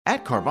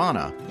At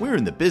Carvana, we're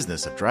in the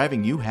business of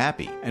driving you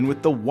happy. And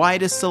with the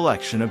widest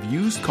selection of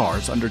used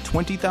cars under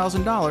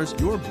 $20,000,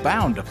 you're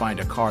bound to find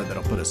a car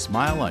that'll put a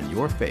smile on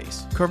your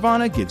face.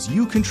 Carvana gives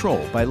you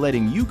control by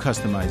letting you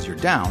customize your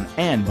down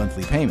and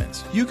monthly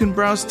payments. You can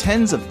browse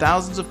tens of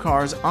thousands of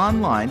cars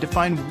online to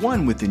find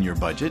one within your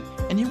budget,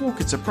 and you won't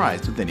get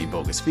surprised with any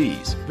bogus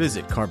fees.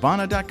 Visit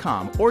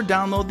Carvana.com or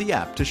download the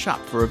app to shop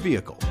for a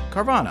vehicle.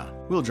 Carvana,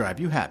 we'll drive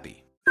you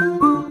happy.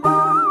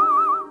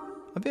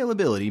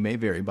 Availability may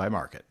vary by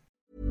market.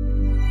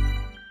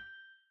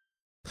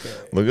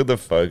 Look at the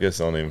focus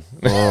on him.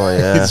 Oh,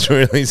 yeah. He's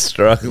really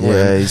struggling.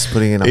 Yeah, he's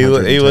putting in a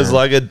He was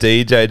like a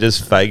DJ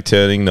just fake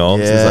turning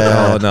knobs. Yeah. He's like,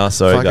 oh, no,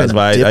 sorry, Fucking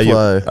guys.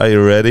 Wait, are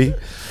you ready?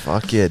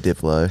 Fuck yeah,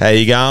 Diplo. How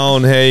you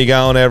going? How you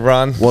going,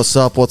 everyone? What's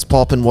up? What's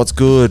poppin'? What's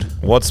good?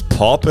 What's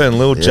poppin'?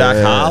 Little Jack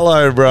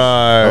Harlow,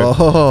 bro.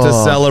 Oh. To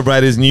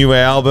celebrate his new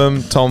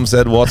album, Tom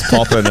said, what's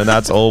poppin'? And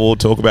that's all we'll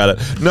talk about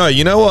it. No,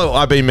 you know what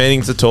I've been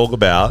meaning to talk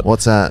about?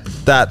 What's that?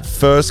 That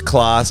First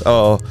Class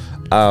song.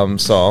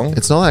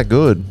 It's not that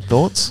good.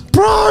 Thoughts?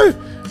 Bro!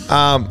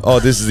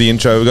 This is the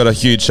intro. We've got a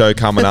huge show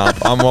coming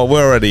up.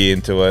 We're already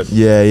into it.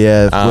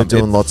 Yeah. We're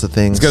doing lots of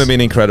things. It's going to be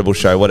an incredible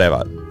show,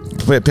 whatever.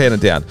 Pen it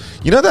down.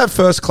 You know that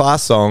First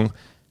Class song?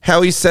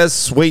 How he says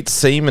sweet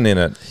semen in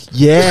it.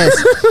 Yes.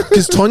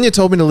 Because Tonya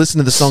told me to listen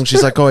to the song.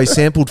 She's like, oh, he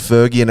sampled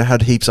Fergie and it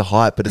had heaps of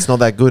hype, but it's not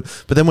that good.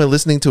 But then we're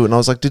listening to it and I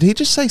was like, did he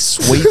just say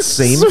sweet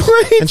semen?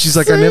 And she's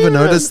like, I never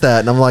noticed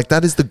that. And I'm like,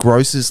 that is the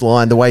grossest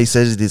line. The way he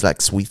says it is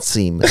like sweet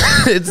semen.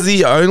 It's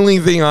the only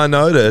thing I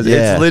noticed.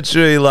 Yeah. It's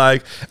literally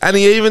like, and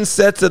he even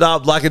sets it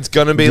up like it's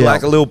going to be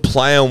like a little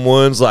play on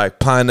words like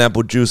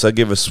pineapple juice. I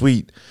give a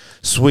sweet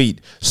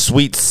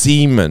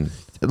semen.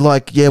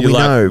 Like, yeah,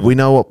 we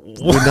know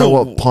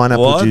what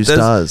pineapple juice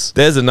does.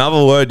 There's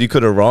another word you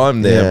could have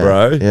rhymed there,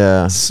 bro.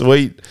 Yeah.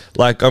 Sweet.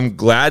 Like, I'm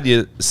glad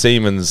your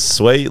semen's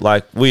sweet.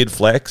 Like, weird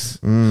flex.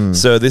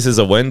 So this is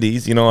a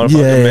Wendy's, you know what I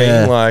fucking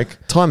mean?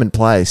 Like, time and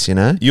place, you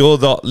know? You're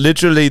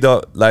literally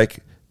the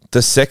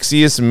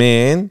sexiest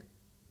man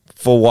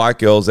for white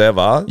girls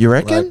ever. You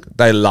reckon? Like,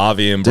 they love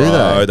him,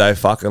 bro. Do they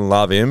fucking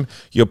love him.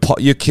 You're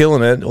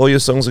killing it. All your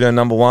songs are going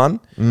number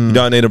one. You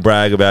don't need to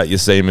brag about your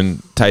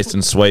semen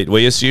tasting sweet.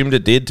 We assumed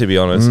it did, to be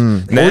honest.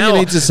 Now, all you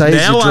need to say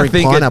is you drink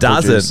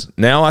pineapple juice.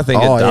 Now I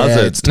think it doesn't.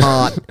 Yeah, it's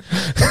tart.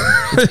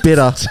 It's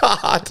bitter.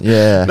 Tart.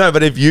 Yeah. No,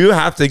 but if you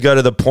have to go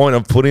to the point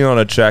of putting on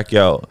a track,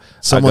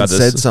 someone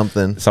said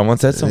something. Someone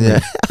said something.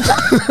 Yeah.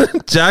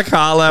 Jack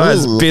Harlow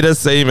has bitter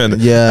semen.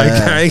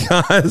 Yeah. Okay,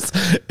 guys.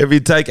 If you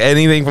take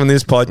anything from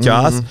this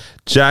podcast,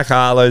 Jack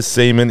Harlow's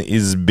semen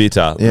is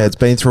bitter. Yeah, it's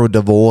been through a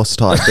divorce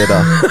type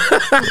bitter.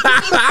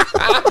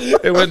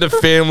 It went to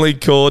family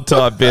court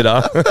type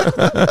bitter.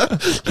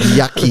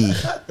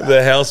 Yucky.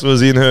 The house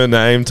was in her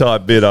name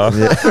type bitter.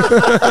 Yeah.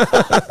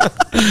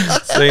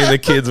 Seeing the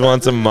kids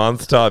once a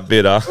month type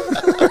bitter.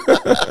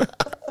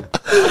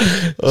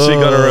 She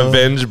got a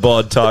revenge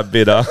bod type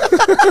bitter.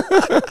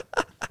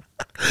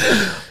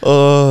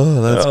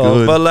 Oh, that's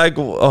good. But like,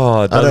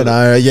 I don't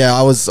know. Yeah,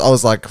 I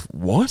was like,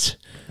 what?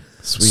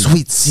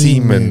 Sweet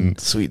semen.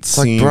 Sweet It's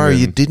like, semen. bro,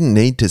 you didn't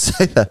need to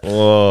say that.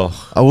 Oh.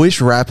 I wish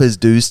rappers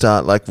do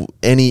start like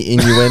any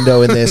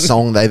innuendo in their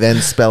song, they then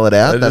spell it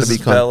out. That'd be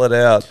spell it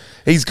out.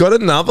 He's got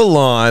another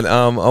line.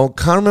 I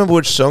can't remember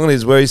which song it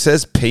is where he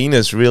says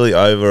penis really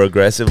over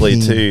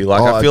aggressively too.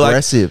 Like I feel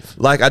aggressive.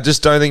 like I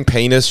just don't think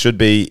penis should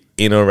be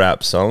in a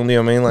rap song. Do you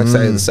know what I mean?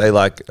 Like say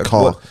like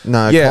cock.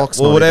 No, cock's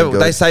not whatever even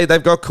good. they say.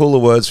 They've got cooler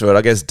words for it.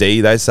 I guess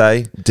D. They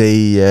say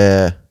D.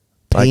 Yeah,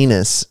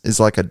 penis is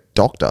like a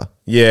doctor.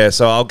 Yeah,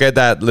 so I'll get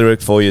that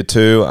lyric for you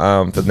too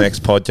for the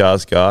next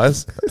podcast,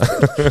 guys.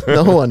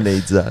 No one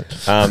needs that.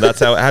 That's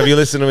how. Have you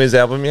listened to his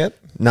album yet?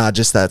 Nah,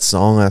 just that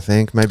song. I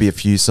think maybe a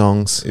few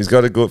songs. He's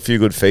got a few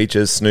good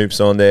features. Snoop's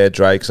on there,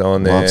 Drake's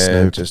on there,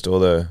 Snoop. just all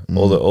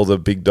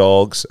the big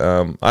dogs.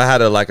 I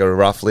had a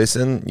rough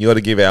listen. You got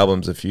to give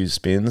albums a few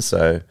spins.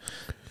 So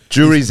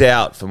jury's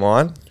out for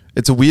mine.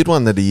 It's a weird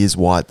one that he is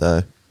white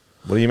though.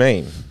 What do you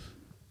mean?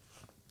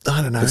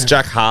 I don't know. It's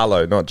Jack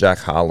Harlow, not Jack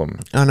Harlem.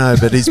 I know,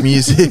 but his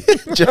music,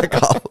 Jack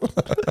Harlow.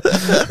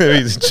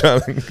 He's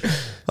trying.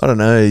 I don't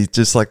know. He's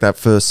just like that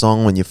first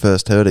song when you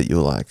first heard it. You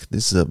were like,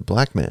 "This is a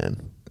black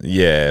man."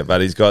 Yeah, but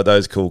he's got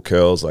those cool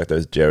curls, like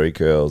those Jerry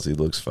curls. He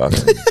looks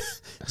fucking.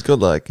 It's good,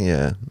 like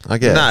I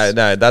guess.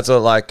 No, that's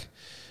what like.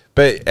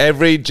 But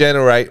every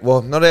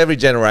not every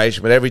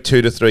generation, but every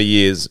 2 to 3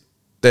 years,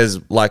 there's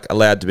like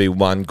allowed to be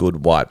one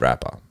good white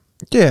rapper.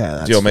 Yeah,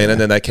 that's do you know what I mean? fair.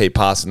 And then they keep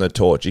passing the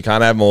torch. You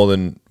can't have more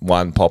than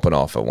one popping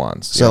off at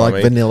once. So like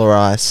Vanilla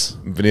Ice.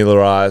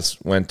 Vanilla Ice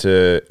went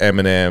to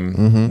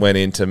Eminem, went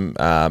into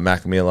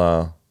Mac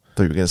Miller. I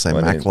thought you were going to say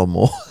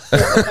Macklemore.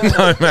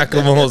 No,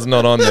 Macklemore's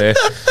not on there.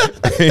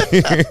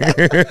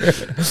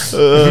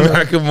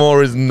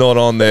 Macklemore is not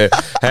on there.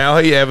 How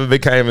he ever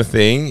became a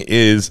thing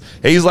is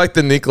he's like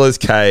the Nicolas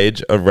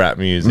Cage of rap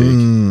music.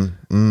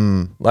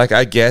 Like,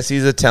 I guess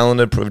he's a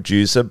talented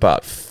producer,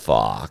 but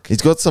fuck.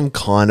 He's got some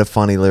kind of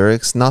funny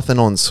lyrics. Nothing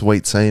on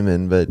Sweet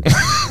Seaman, but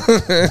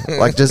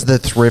like just the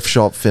thrift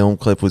shop film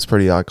clip was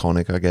pretty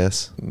iconic, I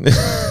guess.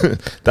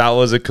 That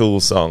was a cool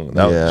song.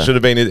 That Yeah. should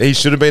have been. He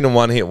should have been a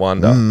one-hit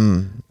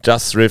wonder.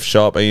 Just thrift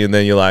shop, and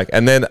then you're like,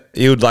 and then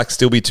he would like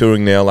still be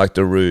touring now, like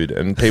Darude,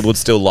 and people would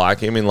still like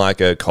him in like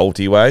a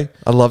culty way.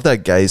 I love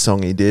that gay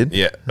song he did.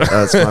 Yeah.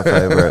 That's my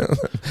favorite.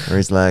 Where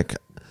he's like,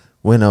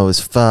 when I was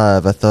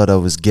 5, I thought I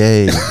was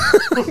gay.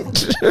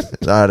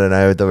 I don't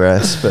know the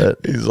rest, but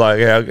He's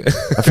like, how?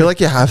 I feel like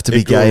you have to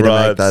be Equal gay to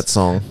rights. make that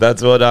song.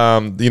 That's what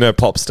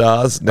pop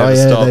stars never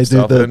yeah, stop they do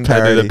stopping. the They do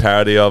parody. the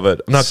parody of it.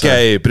 I'm not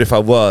gay, but if I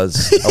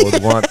was, I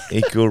would want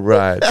equal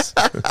rights.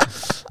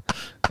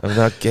 I'm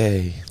not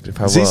gay, but if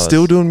I Is was. he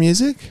still doing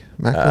music?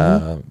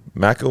 Macklemore?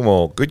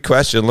 Macklemore. Good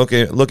question. Look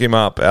him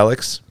up,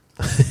 Alex.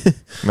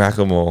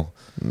 Macklemore.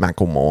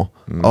 Macklemore.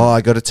 Oh, I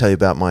got to tell you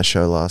about my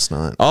show last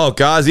night. Oh,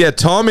 guys, yeah,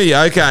 Tommy.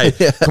 Okay,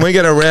 can we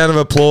get a round of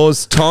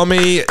applause?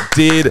 Tommy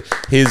did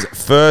his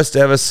first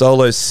ever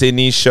solo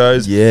Sydney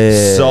shows.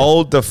 Yeah.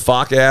 Sold the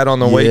fuck out on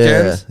the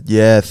weekends.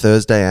 Yeah,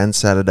 Thursday and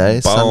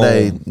Saturday. Boom.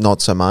 Sunday,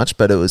 not so much,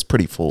 but it was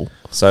pretty full.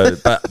 So,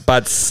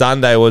 but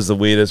Sunday was the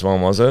weirdest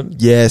one, was it?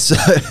 Yeah, so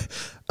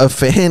a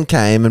fan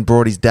came and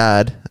brought his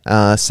dad,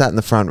 sat in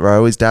the front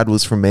row. His dad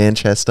was from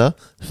Manchester,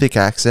 thick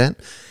accent.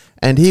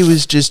 And he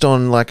was just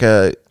on like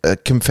a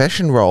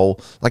confession roll.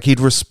 Like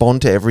he'd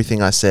respond to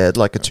everything I said,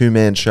 like a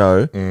 2-man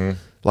show.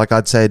 Like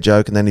I'd say a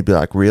joke and then he'd be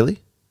like, really?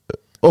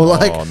 Or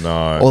like, Oh,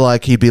 no. or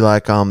like he'd be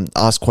like,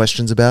 ask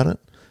questions about it.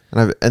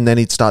 And then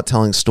he'd start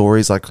telling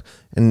stories like,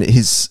 and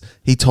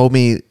he told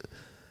me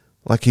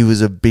like he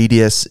was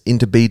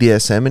into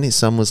BDSM and his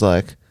son was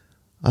like,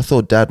 I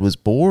thought dad was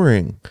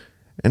boring.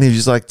 And he was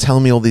just like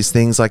telling me all these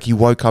things. Like he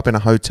woke up in a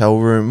hotel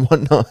room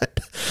one night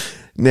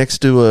next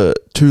to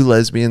 2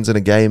 lesbians and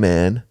a gay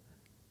man.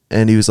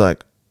 And he was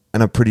like,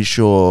 and I'm pretty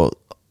sure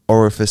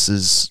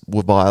orifices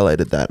were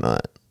violated that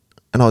night.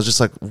 And I was just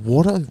like,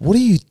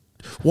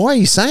 why are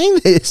you saying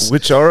this?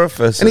 Which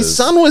orifice? And his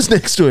son was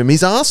next to him,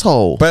 his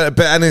asshole. But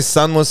and his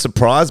son was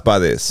surprised by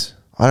this.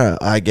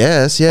 I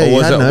guess, yeah. Or He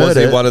hadn't was heard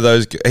he it. one of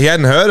those? He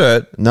hadn't heard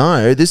it.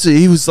 No,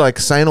 he was like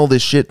saying all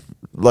this shit.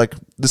 Like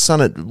the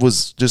son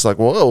was just like,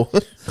 whoa.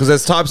 Because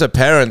there's types of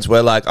parents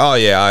where like, oh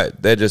yeah,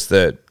 they're just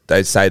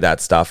they say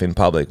that stuff in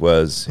public.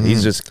 Whereas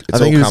he's just, it's I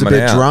think all he was a coming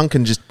bit out. drunk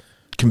and just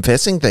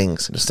confessing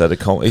things. Just at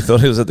he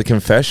thought he was at the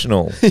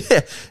confessional.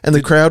 Yeah, and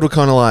the crowd were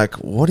kind of like,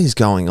 what is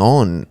going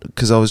on?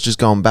 Because I was just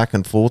going back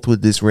and forth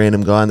with this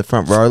random guy in the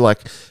front row. Like,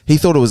 he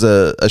thought it was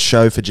a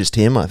show for just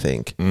him, I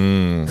think.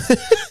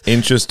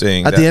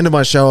 Interesting. At the end of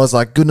my show, I was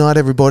like, good night,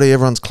 everybody.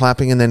 Everyone's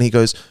clapping. And then he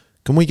goes,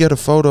 can we get a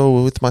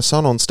photo with my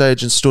son on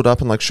stage? And stood up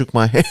and like shook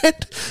my hand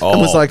and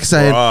was like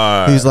saying,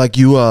 right. he was like,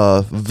 you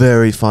are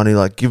very funny.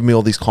 Like, give me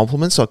all these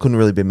compliments. So I couldn't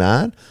really be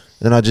mad. And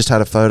then I just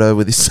had a photo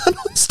with his son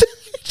on stage.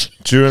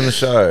 During the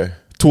show.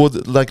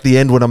 Toward like the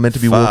end when I'm meant to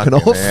be walking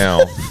Fucking off.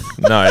 hell.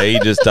 No, he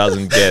just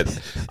doesn't get.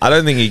 I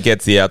don't think he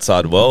gets the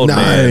outside world, No,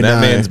 man. That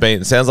no. man's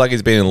been. Sounds like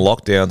he's been in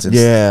lockdown since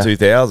Yeah.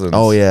 2000.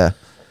 Oh, yeah.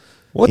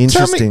 What?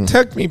 Interesting.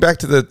 Take me back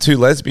to the 2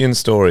 lesbian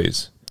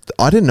stories.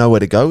 I didn't know where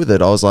to go with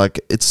it. I was like,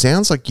 it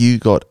sounds like you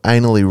got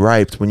anally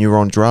raped when you were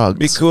on drugs.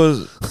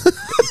 Because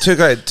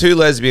 2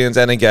 lesbians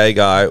and a gay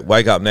guy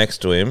wake up next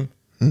to him.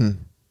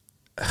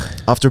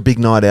 After a big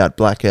night out,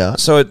 blackout.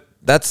 So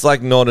that's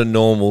like not a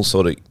normal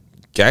sort of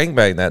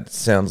gangbang. That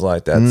sounds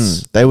like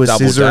that's They were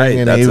double scissoring date.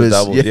 and That's he a was-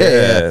 double,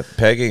 yeah.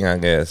 pegging, I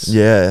guess.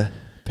 Yeah.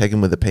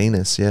 Pegging with a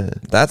penis, yeah.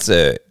 That's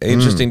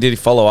interesting. Did he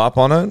follow up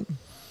on it?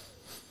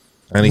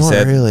 And he Not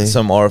said really.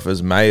 some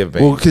orifice may have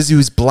been Well, because he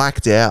was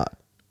blacked out.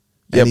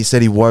 And Yep. he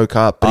said he woke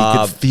up, but he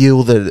could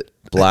feel that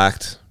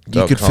blacked.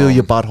 you could feel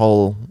your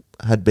butthole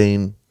had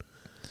been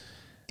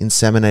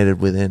inseminated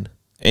within.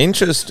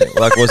 Interesting.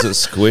 Like, was it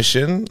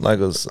squishing? Like,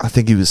 it was I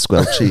think he was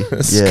squelchy.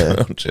 yeah.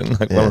 squelching.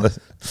 Like one of the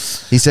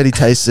He said he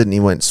tasted it and he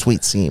went,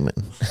 sweet semen.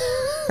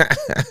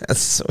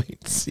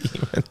 sweet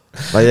semen.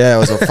 But yeah, it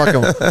was a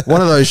fucking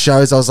one of those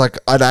shows. I was like,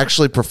 I'd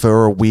actually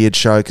prefer a weird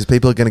show because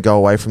people are going to go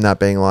away from that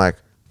being like,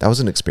 that was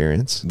an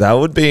experience. That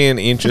would be an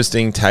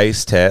interesting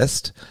taste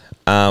test.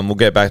 We'll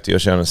get back to your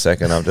show in a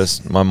second.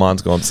 My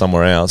mind's gone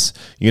somewhere else.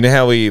 You know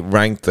how we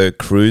rank the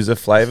cruiser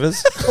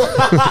flavors?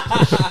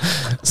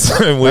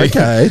 So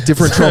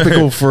Different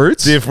tropical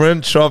fruits.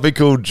 different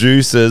tropical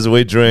juices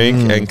we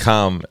drink and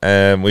cum,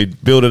 and we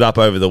build it up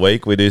over the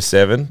week. We do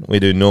 7. We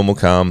do normal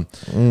cum.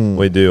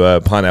 We do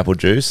pineapple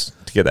juice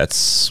to get that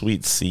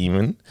sweet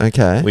semen.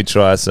 Okay. We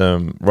try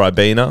some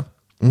Ribena,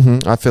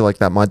 I feel like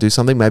that might do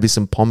something. Maybe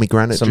some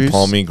pomegranate some juice.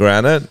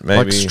 pomegranate,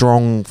 maybe Like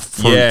strong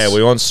fruits. Yeah,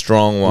 we want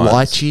strong ones.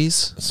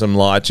 Lychees. Some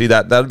lychee.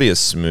 That'd be a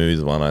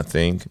smooth one, I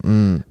think.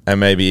 And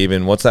maybe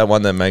even what's that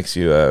one that makes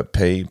you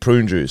pee?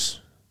 Prune juice.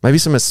 Maybe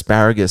some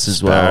asparagus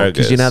as well.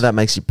 Because you know that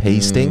makes you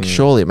pee stink.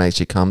 Surely it makes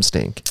you cum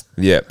stink.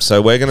 Yep.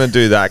 So we're gonna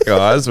do that,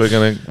 guys. We're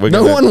gonna.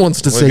 No one wants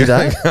to see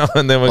that.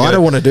 And then I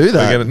don't wanna do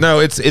that. No,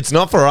 it's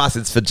not for us.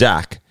 It's for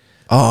Jack.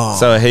 Oh.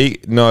 So he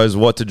knows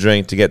what to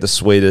drink to get the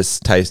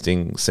sweetest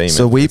tasting semen.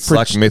 So it's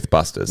like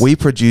Mythbusters. We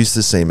produce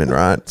the semen,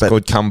 right? It's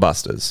called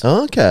Cumbusters.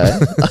 Okay.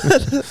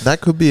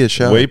 That could be a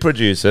show. We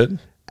produce it.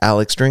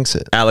 Alex drinks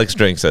it. Alex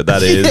drinks it.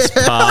 That is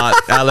part.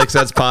 Alex,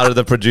 that's part of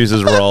the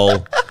producer's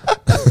role.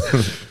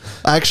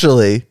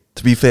 Actually,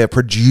 to be fair,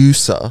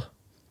 producer,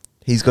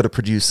 he's got to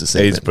produce the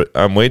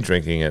semen. We're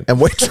drinking it. And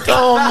we're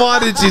Oh, why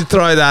did you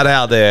throw that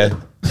out there?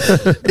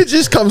 it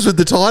just comes with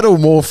the title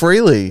more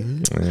freely.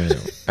 Yeah.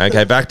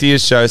 Okay, back to your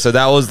show. So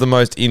that was the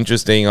most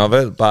interesting of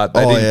it, but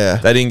they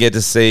didn't get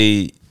to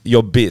see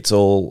your bits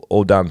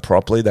all done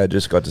properly. They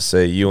just got to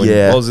see you and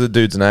what was the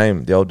dude's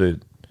name? The old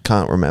dude.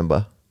 Can't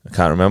remember. I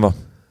can't remember.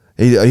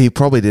 He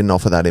probably didn't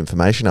offer that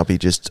information up. He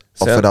just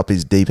offered up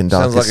his deep and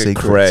darkest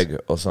secrets. Sounds like secrets. a Craig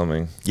or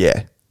something.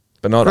 Yeah.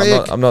 But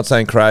I'm not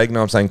saying Craig.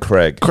 No, I'm saying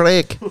Craig.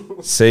 Craig.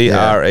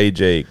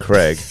 Creg.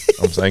 Craig.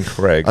 I'm saying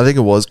Craig. I think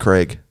it was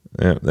Craig.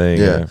 Yeah, there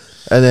you go.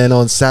 And then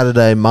on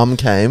Saturday, Mum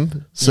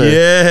came. So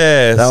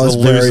yes, that was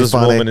the very loosest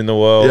funny. woman in the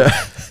world. Yeah.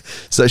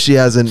 So she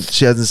hasn't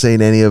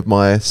seen any of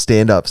my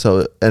stand up.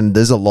 So and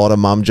there's a lot of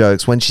mum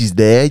jokes. When she's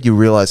there, you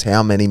realize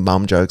how many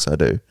mum jokes I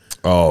do.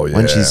 Oh yeah.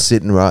 When she's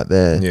sitting right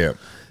there. Yeah.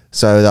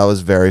 So that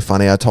was very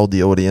funny. I told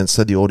the audience,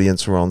 so the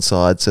audience were on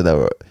side,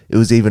 so it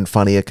was even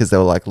funnier because they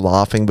were like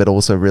laughing, but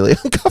also really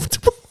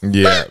uncomfortable.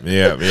 Yeah.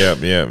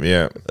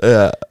 Yeah,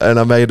 and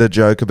I made a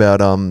joke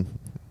about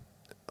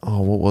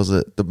what was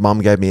it? The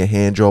mum gave me a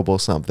hand job or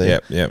something.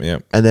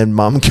 Yep. And then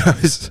Mum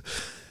goes,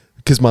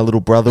 because my little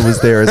brother was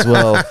there as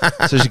well.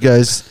 So she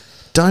goes,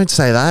 "Don't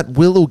say that.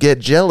 Will will get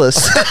jealous."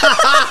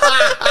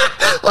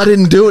 I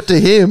didn't do it to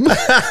him.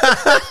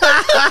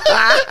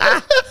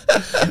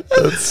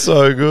 That's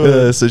so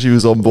good. So she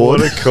was on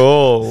board.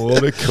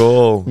 What a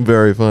call.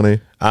 Very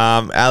funny.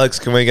 Alex,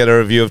 can we get a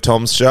review of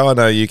Tom's show? I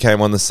know you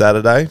came on the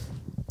Saturday.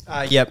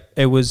 Yep,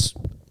 it was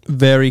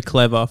very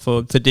clever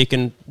for Dick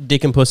and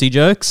Pussy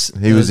jokes.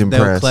 He was They were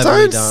impressed.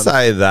 cleverly Don't done.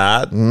 say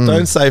that.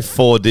 Don't say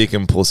 4 dick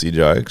and pussy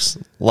jokes.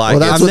 Like Well,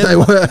 that's what they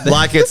were.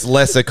 Like it's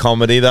lesser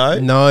comedy though.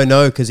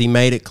 No, because he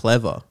made it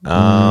clever.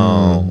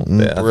 Oh, I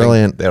think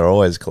brilliant. They're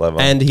always clever.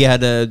 And he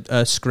had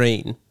a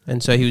screen,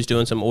 and so he was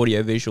doing some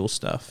audio-visual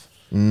stuff.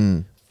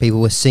 People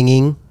were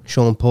singing,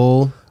 Sean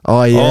Paul.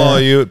 Oh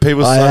yeah.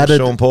 People I sung added-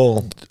 Sean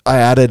Paul. I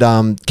added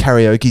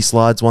karaoke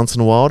slides once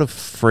in a while to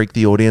freak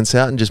the audience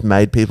out and just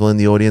made people in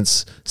the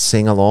audience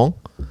sing along.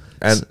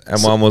 And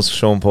one was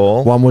Sean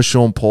Paul. One was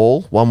Sean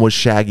Paul, one was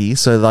Shaggy.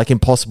 So like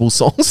impossible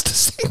songs to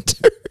sing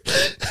to.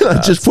 And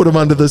I just put them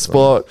under the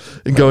spot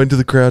and go into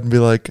the crowd and be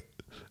like,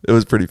 it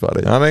was pretty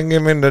funny. I didn't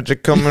give in to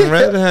come in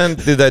red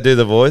hand. Did they do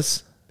the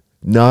voice?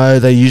 No,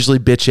 they usually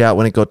bitch out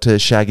when it got to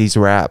Shaggy's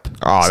rap.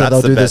 Oh, so that's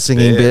they'll the do the best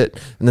singing bit.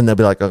 bit and then they'll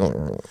be like,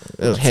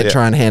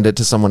 try and hand it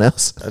to someone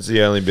else. That's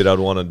the only bit I'd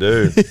want to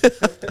do.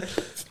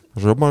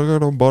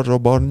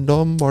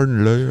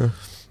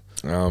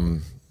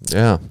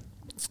 Yeah.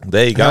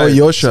 There you go. How are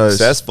your shows?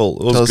 Successful.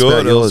 It Tell was us about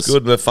good. It was yours.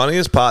 good. The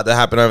funniest part that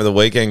happened over the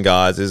weekend,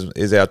 guys,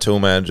 is our tour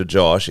manager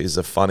Josh. He's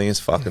the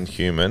funniest fucking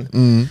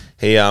human.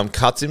 He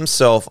cuts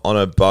himself on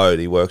a boat.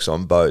 He works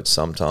on boats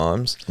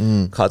sometimes.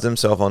 Cuts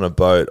himself on a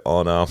boat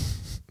on I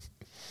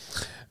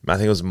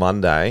think it was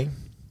Monday.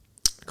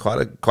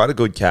 Quite a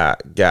good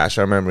gash.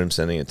 I remember him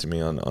sending it to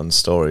me on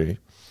story.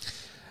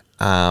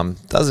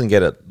 Doesn't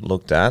get it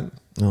looked at.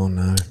 Oh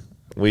no.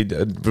 We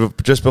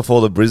just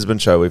before the Brisbane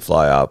show, we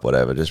fly up,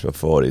 whatever. Just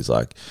before it, he's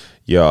like,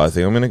 "Yo, I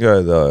think I'm gonna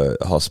go to the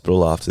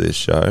hospital after this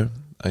show."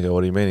 I go,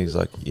 "What do you mean?" He's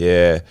like,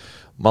 "Yeah,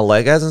 my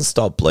leg hasn't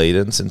stopped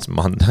bleeding since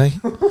Monday."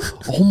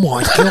 Oh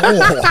my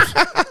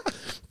god.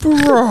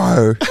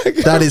 Bro.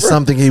 That is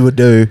something he would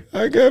do.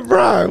 I go,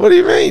 "Bro, what do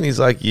you mean?" He's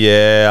like,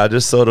 "Yeah, I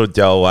just thought it'd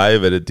go away,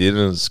 but it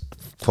didn't. It was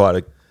quite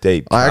a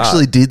deep cut." I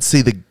actually did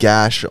see the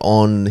gash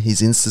on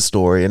his Insta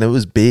story and it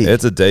was big.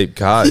 It's a deep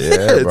cut, yeah,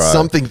 it's bro.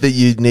 something that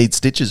you need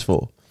stitches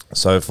for.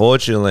 So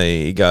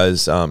fortunately, he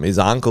goes. His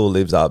uncle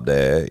lives up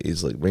there.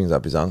 He's like, brings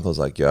up his uncle's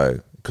like,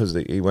 "Yo," because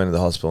he went to the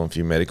hospital and a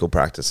few medical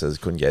practices,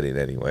 couldn't get in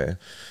anywhere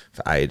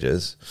for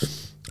ages.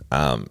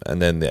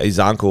 And then his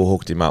uncle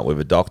hooked him up with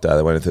a doctor.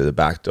 They went in through the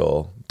back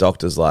door.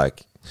 Doctor's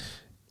like,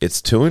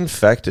 "It's too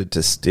infected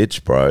to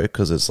stitch, bro,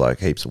 because it's like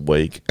heaps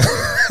weak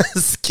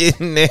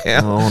skin now."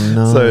 Oh,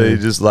 no. So he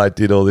just like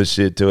did all this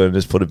shit to him,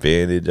 just put a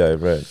bandage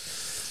over it.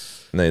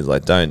 And then he's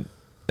like, "Don't."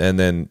 And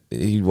then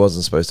he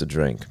wasn't supposed to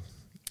drink.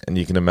 And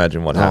you can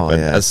imagine what happened.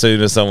 yeah. As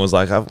soon as someone was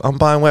like, I'm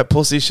buying wet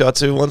pussy shots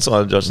who wants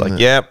one? Josh's like,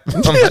 "Yep."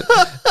 I'm like,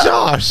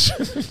 "Josh."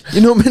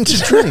 You're not meant to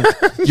drink.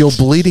 You're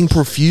bleeding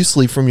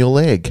profusely from your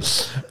leg.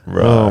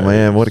 Right. Oh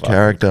man, what a Fucking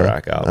character.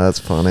 crack up. That's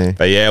funny.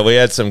 But yeah, we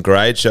had some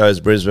great shows.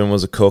 Brisbane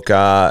was a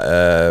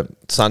cooker.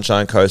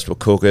 Sunshine Coast were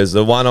cookers.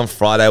 The one on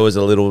Friday was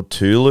a little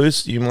too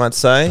loose, you might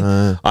say.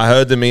 I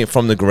heard them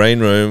from the green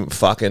room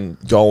fucking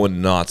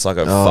going nuts like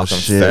a fucking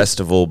shit.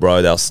 festival,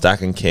 bro. They were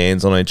stacking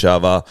cans on each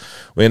other.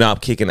 We ended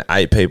up kicking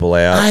 8 people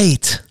out.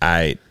 8.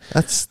 8.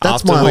 That's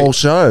After my whole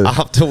show.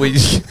 After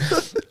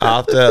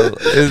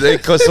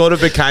it sort of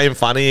became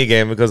funny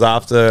again because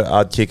after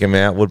I'd kick him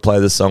out, we'd play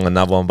the song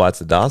 "Another One Bites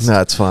the Dust."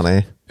 That's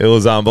funny. It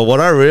was but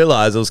what I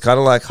realized, it was kind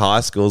of like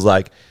high school. It was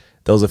like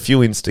there was a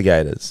few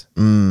instigators.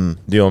 Do you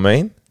know what I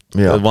mean?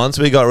 Yeah. But once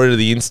we got rid of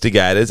the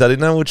instigators, I didn't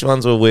know which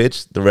ones were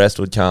which. The rest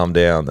would calm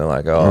down. They're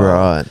like, oh,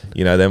 Right.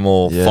 You know, they're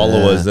more Yeah.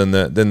 followers than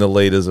the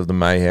leaders of the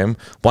mayhem.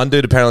 One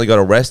dude apparently got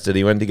arrested.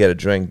 He went to get a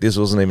drink. This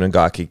wasn't even a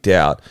guy kicked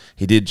out.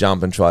 He did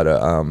jump and try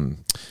to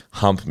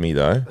hump me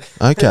though.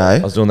 Okay. I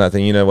was doing that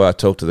thing, you know, where I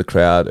talked to the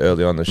crowd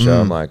early on the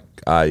show. I'm like,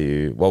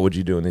 what would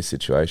you do in this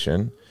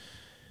situation?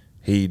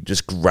 He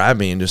just grabbed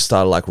me and just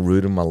started like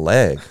rooting my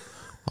leg.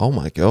 Oh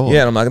my god.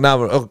 Yeah, and I'm like,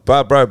 no,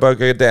 bro, go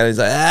get down. He's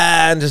like,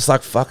 and just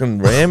like fucking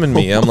ramming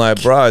me. I'm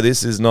like, bro,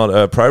 this is not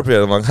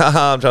appropriate. I'm like,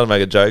 haha, I'm trying to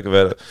make a joke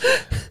about it.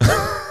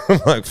 I'm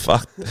like,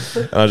 fuck.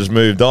 And I just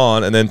moved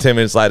on. And then 10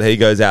 minutes later, he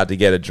goes out to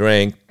get a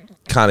drink.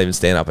 Can't even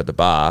stand up at the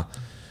bar.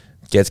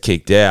 Gets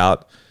kicked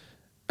out.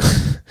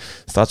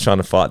 Starts trying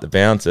to fight the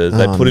bouncers.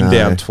 They put him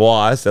down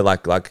twice. They're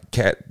like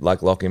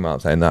lock him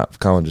up, saying, no,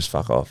 come on, just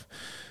fuck off.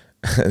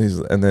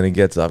 And then he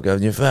gets up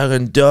going, you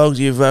fucking dogs,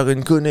 you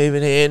fucking couldn't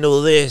even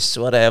handle this,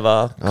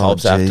 whatever.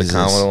 Cops have to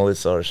come and all this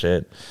sort of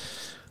shit.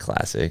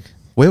 Classic.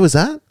 Where was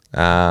that?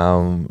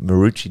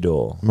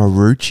 Maroochydore.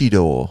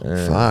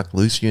 Maroochydore. Fuck,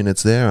 loose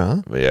units there,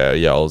 huh? But yeah,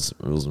 it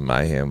was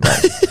mayhem,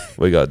 but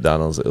we got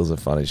done. It was a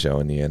funny show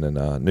in the end, and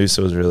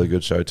Noosa was a really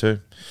good show too.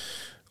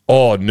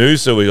 Oh,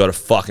 Noosa, we got a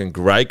fucking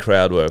great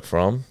crowd work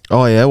from.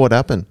 Oh yeah, what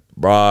happened?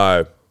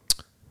 Bro.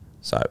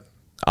 So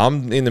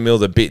I'm in the middle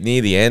of the bit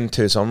near the end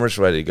too, so I'm just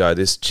ready to go.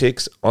 This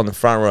chick's on the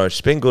front row.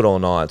 She's been good all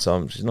night,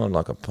 so she's not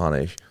like a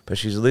punish, but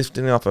she's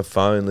lifting up her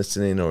phone,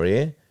 listening in her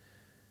ear.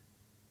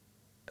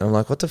 And I'm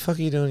like, what the fuck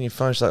are you doing on your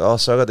phone? She's like, oh,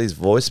 so I got these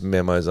voice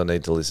memos I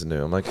need to listen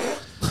to. I'm like,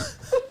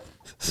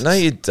 no,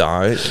 you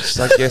don't. She's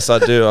like, yes, I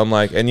do. I'm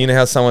like, and you know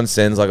how someone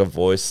sends like a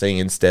voice thing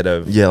instead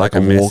of like a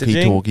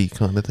messaging? walkie-talkie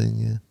kind of thing,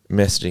 yeah.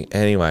 Messaging.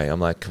 Anyway,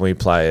 I'm like, can we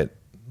play it?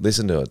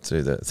 Listen to it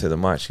through the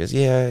mic. She goes,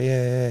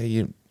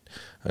 yeah.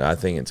 I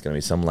think it's going to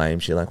be some lame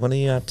shit like, what are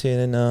you up to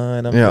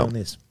tonight? I'm doing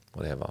this.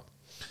 Whatever.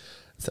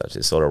 So it's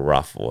this sort of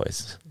rough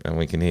voice. And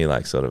we can hear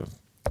like sort of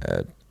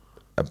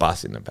a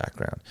bus in the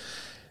background.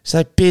 She's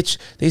like, bitch,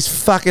 these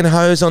fucking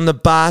hoes on the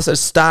bus are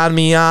starting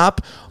me up.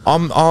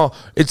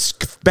 It's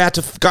about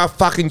to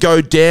fucking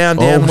go down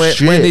when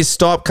this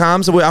stop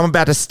comes. I'm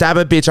about to stab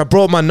a bitch. I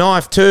brought my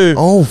knife too.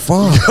 Oh,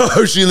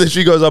 fuck. She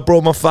literally goes, I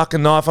brought my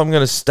fucking knife. I'm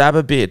going to stab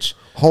a bitch.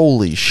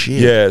 Holy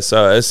shit. Yeah,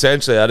 so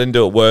essentially, I didn't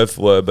do it word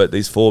for word, but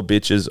these 4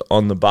 bitches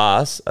on the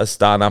bus are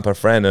starting up her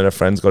friend, and her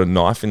friend's got a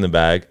knife in the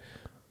bag,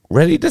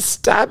 ready to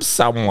stab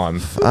someone.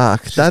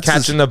 Fuck. She's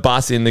catching the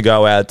bus in to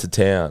go out to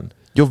town.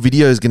 Your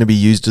video is going to be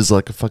used as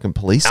like a fucking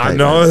police statement.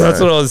 I know, that's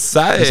bro. what I was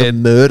saying. It's a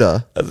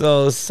murder. That's what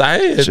I was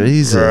saying.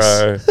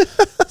 Jesus. Bro.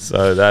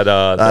 So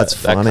that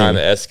funny. kind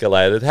of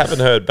escalated. Haven't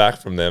heard back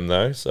from them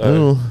though. So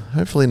Oh,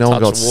 hopefully no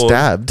one got touch wood.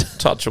 stabbed.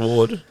 Touch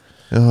wood.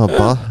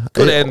 Oh,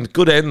 Good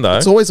end though.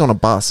 It's always on a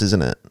bus,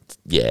 isn't it?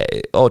 Yeah,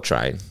 or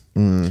train.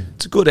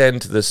 It's a good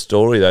end to the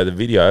story though, the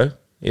video.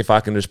 If I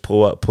can just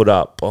put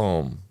up,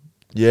 boom.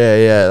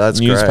 Yeah, that's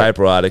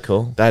Newspaper great.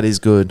 article. That is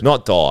good.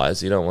 Not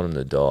dies. You don't want him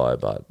to die,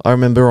 but I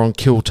remember on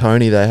Kill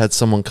Tony, they had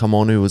someone come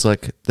on who was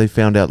like, they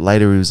found out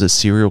later he was a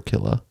serial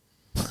killer.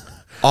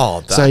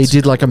 So he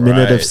did like a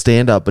minute of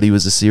stand-up, but he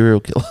was a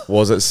serial killer.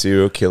 Was it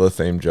serial killer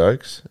themed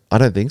jokes? I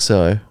don't think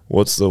so.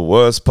 What's the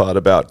worst part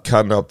about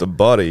cutting up the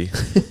body?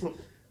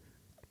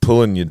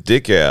 Pulling your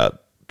dick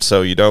out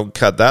so you don't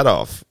cut that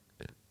off.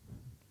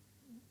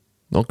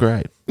 Not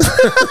great.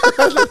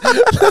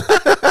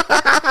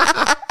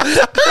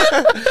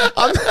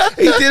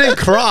 He didn't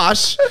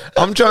crush.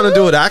 I'm trying to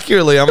do it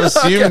accurately. I'm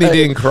assuming he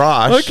didn't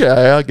crush.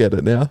 Okay, I get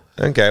it now.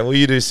 Okay, well,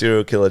 you do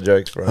serial killer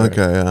jokes, bro.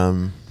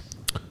 Okay,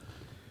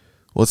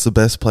 what's the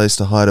best place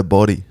to hide a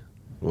body?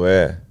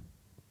 Where?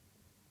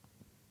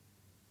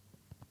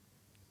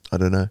 I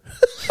don't know.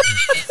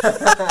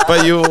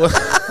 But you...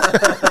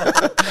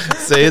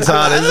 See, it's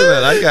hard, isn't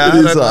it? Okay, I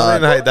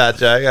didn't hate that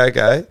joke.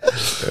 Okay.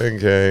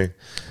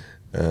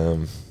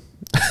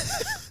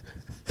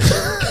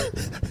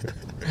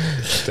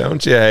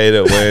 Don't you hate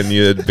it when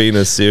you'd been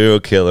a serial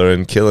killer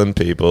and killing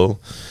people,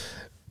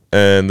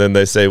 and then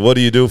they say, "What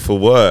do you do for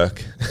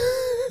work?"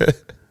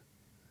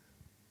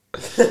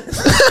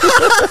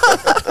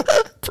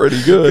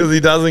 Pretty good. Because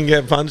he doesn't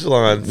get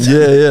punchlines.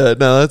 Yeah,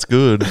 no, that's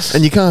good.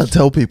 And you can't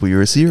tell people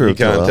you're a serial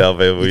killer. You can't tell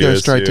people you you're go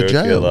straight a serial to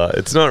jail. killer.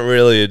 It's not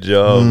really a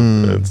job.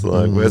 It's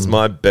like, where's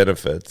my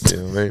benefits? You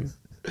know what I mean?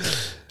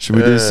 Should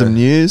we do some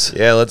news?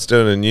 Yeah, let's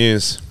do the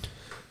news.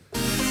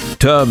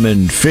 Tom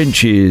and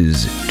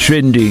French's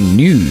trending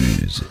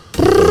news.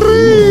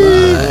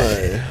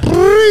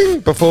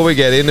 Before we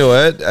get into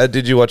it,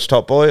 did you watch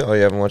Top Boy? Oh,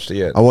 you haven't watched it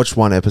yet? I watched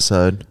one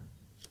episode.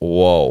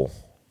 Whoa.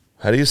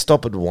 How do you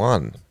stop at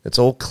one? It's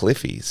all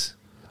Cliffies.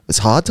 It's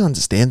hard to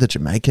understand the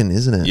Jamaican,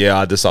 isn't it? Yeah,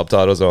 I had the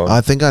subtitles on.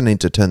 I think I need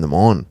to turn them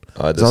on.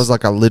 I was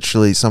like,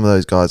 some of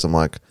those guys, I'm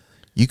like,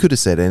 you could have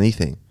said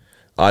anything.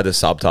 I had the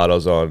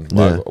subtitles on.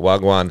 Yeah.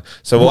 Wagwan.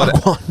 So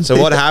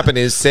what happened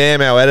is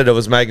Sam, our editor,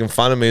 was making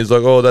fun of me. He's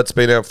like, "Oh, that's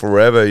been out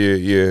forever,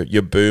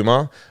 you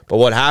boomer." But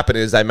what happened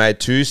is they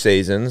made 2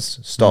 seasons,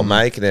 stopped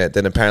making it.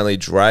 Then apparently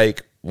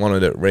Drake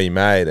wanted it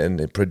remade, and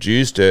it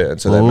produced it,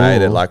 and so they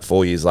made it like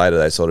 4 years later.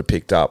 They sort of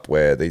picked up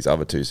where these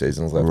other 2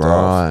 seasons left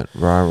off.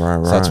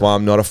 Right. So that's why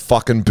I'm not a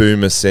fucking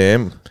boomer,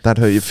 Sam. That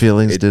hurt your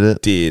feelings, did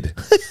it? Did.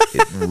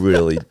 It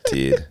really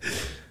did.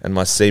 And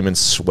my semen's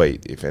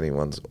sweet, if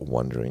anyone's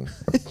wondering.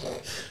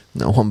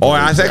 No one. Oh,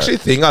 I believes that. actually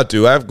think I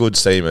do have good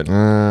semen.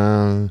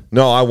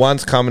 No, I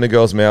once come in a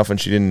girl's mouth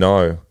and she didn't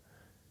know.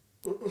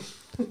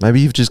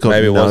 Maybe you've just got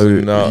Maybe it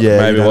wasn't. No, yeah,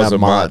 maybe you it don't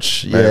wasn't have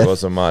much. Yeah. Maybe it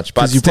wasn't much.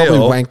 But Because you still,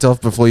 probably wanked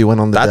off before you went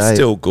on the that's date.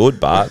 still good.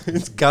 But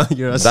It's going,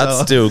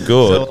 that's still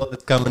good. So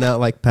it's coming out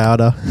like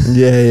powder.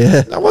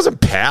 Yeah. That wasn't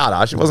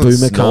powder. She wasn't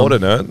Boomer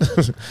snorting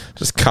it.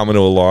 Just coming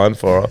to a line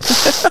for her.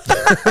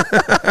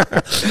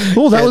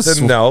 Oh, that Get was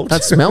the note.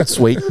 that smelled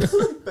sweet.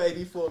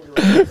 Baby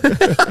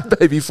formula.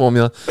 Baby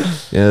formula.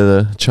 Yeah,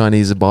 the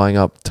Chinese are buying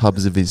up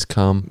tubs of his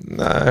cum.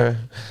 No.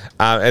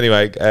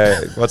 Anyway,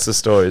 what's the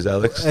stories,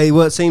 Alex? Hey,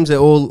 well, it seems it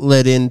all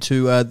led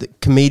into the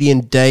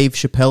comedian Dave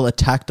Chappelle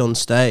attacked on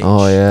stage.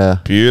 Oh yeah.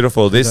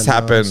 Beautiful. This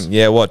happened,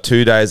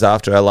 2 days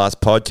after our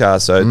last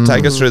podcast. So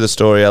take us through the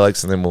story,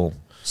 Alex, and then we'll...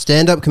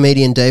 Stand-up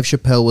comedian Dave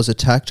Chappelle was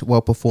attacked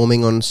while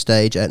performing on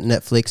stage at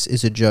Netflix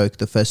Is a Joke,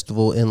 the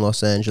festival in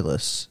Los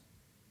Angeles.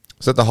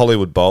 Was that the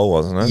Hollywood Bowl,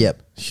 wasn't it?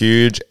 Yep.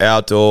 Huge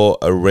outdoor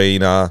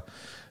arena.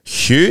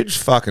 Huge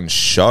fucking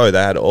show.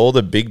 They had all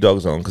the big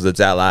dogs on because it's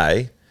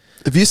LA.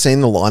 Have you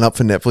seen the lineup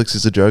for Netflix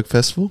Is a Joke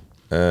Festival?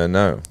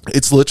 No.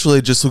 It's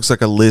literally just looks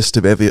like a list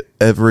of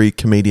every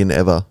comedian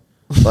ever.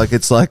 Like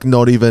it's like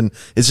not even.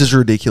 It's just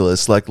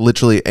ridiculous. Like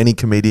literally any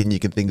comedian you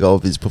can think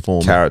of is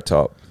performing. Carrot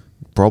Top.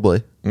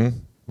 Probably.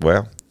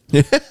 Wow.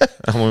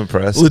 I'm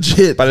impressed.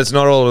 Legit. But it's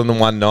not all in the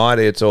one night.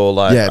 It's all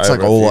like... Yeah, it's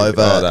like all over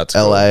that's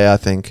LA, cool. I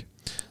think.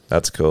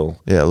 That's cool.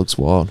 Yeah, it looks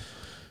wild.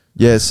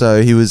 Yeah,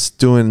 so he was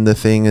doing the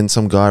thing and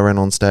some guy ran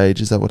on stage.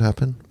 Is that what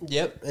happened?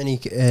 Yep. And he,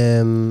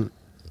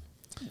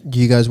 do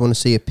you guys want to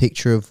see a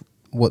picture of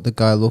what the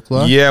guy looked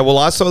like? Yeah, well,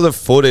 I saw the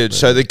footage.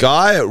 So the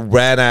guy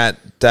ran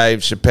at Dave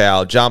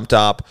Chappelle, jumped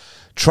up,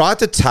 tried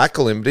to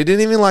tackle him, but he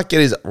didn't even like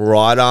get his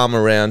right arm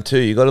around too.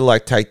 You got to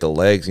like take the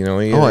legs, you know.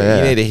 You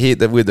need to hit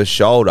that with the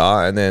shoulder,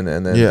 and then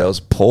there was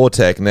poor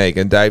technique.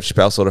 And Dave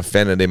Chappelle sort of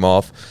fended him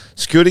off.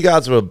 Security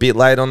guards were a bit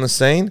late on the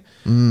scene.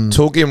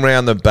 Took him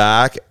round the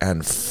back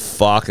and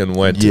fucking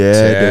went to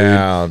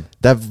town. Dude.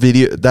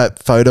 That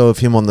photo of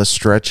him on the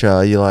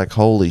stretcher, you're like,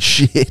 holy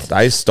shit.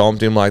 They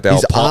stomped him like they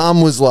His were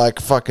arm was like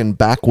fucking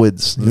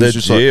backwards. It was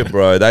just legit, like-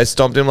 bro. They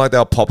stomped him like they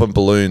were popping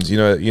balloons. You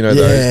know those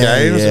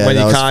games yeah, when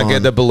that you was can't fun.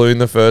 get the balloon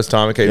the first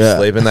time and keep Yeah.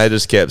 sleeping. They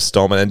just kept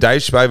stomping. And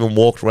Dave Chappelle even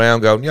walked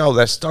around going, "Yo,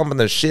 they're stomping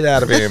the shit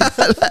out of him."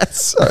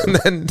 That's so And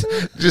then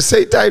just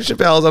see Dave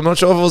Chappelle's. I'm not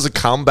sure if it was a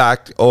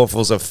comeback or if it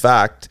was a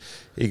fact.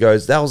 He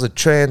goes, "That was a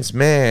trans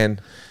man."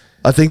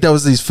 I think that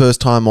was his first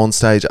time on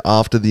stage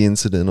after the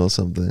incident or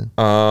something.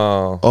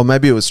 Oh, Or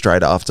maybe it was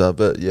straight after,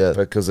 but yeah.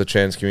 because the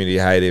trans community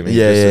hate him. He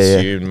Yeah, just yeah, yeah.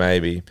 assumed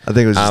maybe. I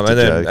think it was just a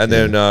joke, and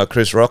then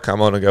Chris Rock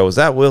come on and go, "Was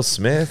that Will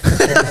Smith?"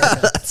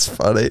 That's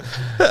funny.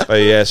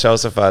 But yeah, show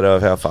us a photo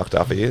of how fucked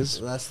up he is.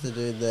 That's the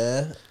dude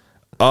there.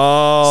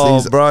 Oh,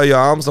 Seems- bro, your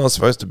arm's not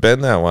supposed to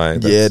bend that way.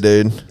 Yeah,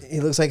 dude. He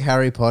looks like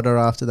Harry Potter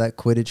after that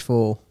Quidditch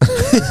fall.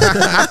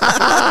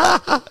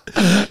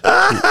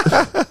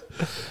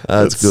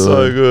 That's good.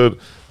 so good.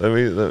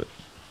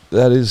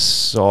 That is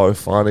so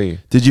funny.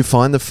 Did you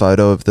find the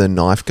photo of the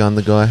knife gun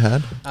the guy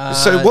had?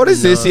 So what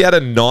is this? He had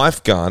a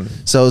knife gun.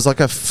 So it was like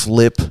a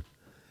flip.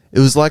 It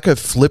was like a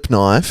flip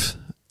knife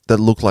that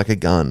looked like a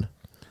gun.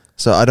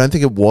 So I don't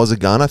think it was a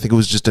gun. I think it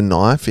was just a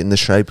knife in the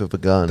shape of a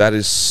gun. That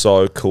is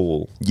so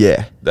cool.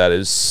 yeah. That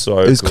is so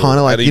It was cool. kind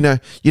of like, And he-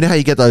 you know how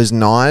you get those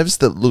knives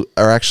that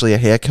are actually a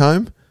hair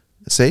comb?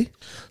 See?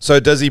 So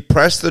does he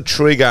press the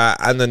trigger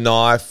and the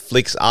knife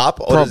flicks up?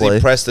 Or does Probably.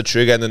 he press the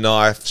trigger and the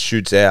knife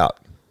shoots out?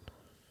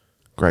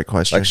 Great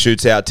question. Like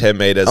shoots out 10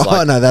 meters.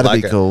 Oh, no,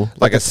 that'd be cool. Like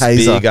Like a a spear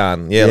taser.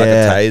 gun. Yeah, like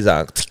Yeah. a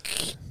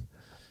taser.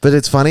 But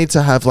it's funny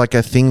to have like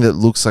a thing that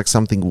looks like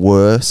something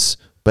worse,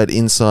 but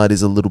inside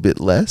is a little bit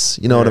less.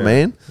 You know what I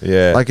mean?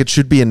 Yeah. Like it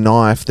should be a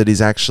knife that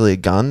is actually a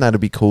gun. That'd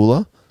be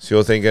cooler. So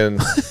you're thinking,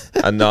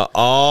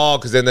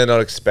 because then they're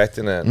not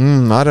expecting it.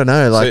 I don't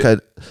know. Like So-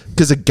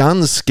 because a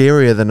gun's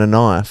scarier than a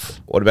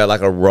knife. What about like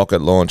a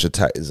rocket launcher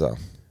taser?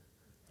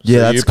 Yeah,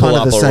 So that's you pull kind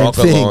of up the a same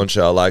rocket thing.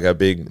 launcher, like a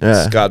big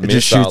Yeah, Scud it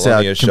just missile shoots on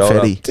out your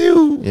confetti.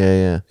 shoulder.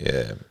 Yeah.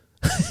 Yeah.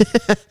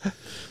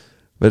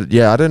 But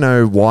yeah, I don't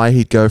know why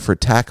he'd go for a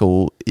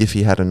tackle if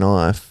he had a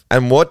knife.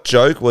 And what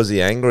joke was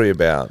he angry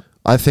about?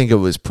 I think it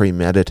was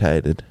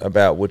premeditated.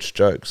 About which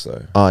jokes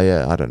though? Oh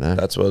yeah, I don't know.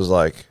 That's what I was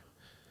like.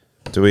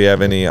 Do we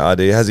have any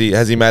idea? Has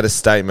he made a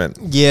statement?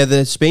 Yeah,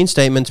 there's been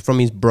statements from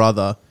his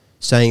brother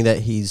saying that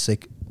he's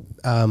like,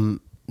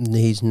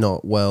 he's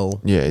not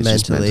well. Yeah, he's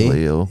just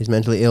mentally ill. He's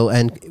mentally ill,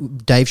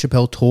 and Dave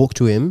Chappelle talked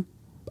to him,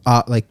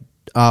 like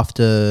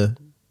after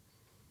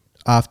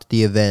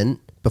the event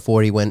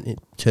before he went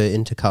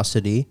into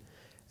custody,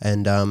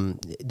 and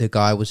the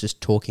guy was just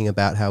talking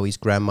about how his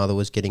grandmother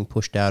was getting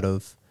pushed out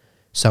of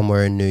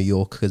somewhere in New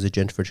York because of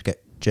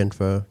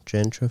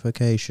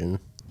gentrification.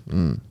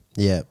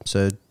 Yeah,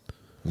 so.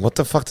 What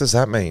the fuck does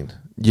that mean?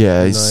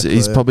 Yeah, he's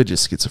clue. probably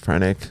just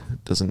schizophrenic.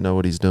 Doesn't know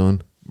what he's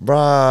doing.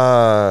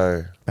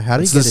 Bro. How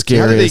did It's he the get a scary-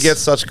 How did he Scariest. get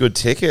such good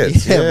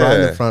tickets? Yeah, right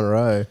in the front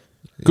row.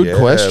 Good Yeah,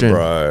 question.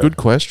 bro. Good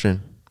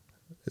question.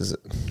 Is it,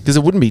 Because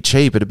it wouldn't be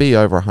cheap. It'd be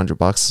over $100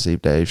 to see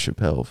Dave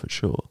Chappelle for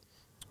sure.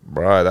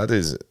 bro, that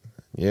is,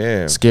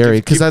 yeah.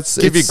 Scary, 'cause that's-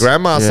 Give your it's-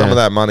 grandma some yeah. of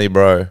that money,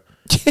 bro.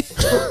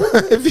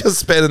 If you're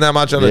spending that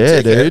much on a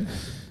Yeah, ticket. dude.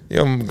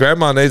 Your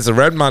grandma needs the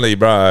rent money,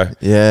 bro.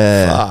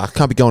 Yeah. Fuck.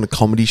 Can't be going to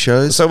comedy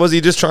shows. So was he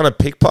just trying to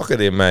pickpocket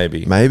him,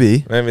 maybe?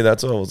 Maybe. Maybe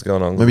that's what was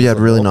going on. Maybe he had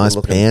really nice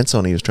Looking- pants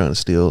on he was trying to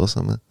steal or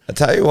something. I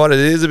tell you what, it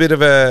is a bit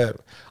of a.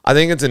 I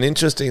think it's an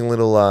interesting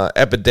little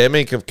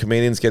epidemic of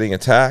comedians getting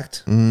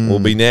attacked. We'll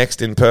be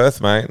next in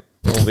Perth, mate.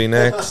 We'll be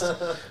next.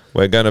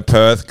 We're going to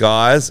Perth,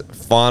 guys.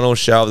 Final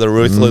show of the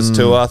Ruthless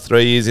Tour.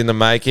 3 years in the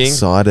making.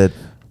 Excited.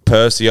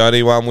 Perth's the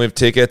only one with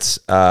tickets.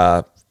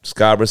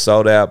 Scarborough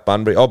sold out.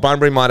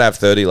 Bunbury might have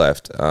 30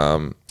 left.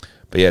 But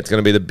yeah, it's going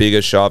to be the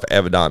biggest show I've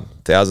ever done.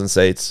 1,000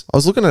 seats. I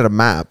was looking at a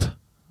map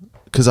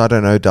because I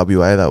don't know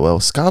WA that well.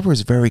 Scarborough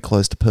is very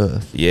close to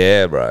Perth.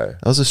 Yeah, bro.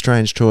 That was a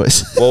strange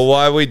choice. Well,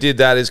 why we did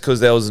that is because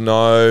there was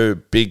no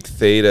big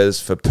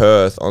theatres for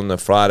Perth on the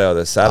Friday or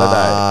the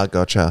Saturday.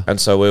 Gotcha. And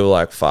so we were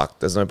like, fuck,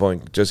 there's no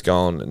point just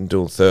going and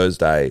doing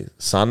Thursday,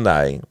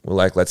 Sunday. We're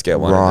like, let's get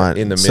one Right.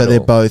 in the middle. So they're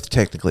both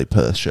technically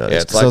Perth shows. Yeah,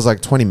 Yeah, it's so it was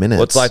like 20 minutes.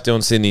 Well, it's like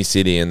doing Sydney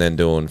City and then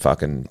doing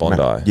fucking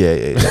Bondi.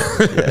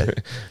 Yeah.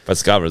 But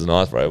Scarborough's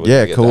nice, bro. We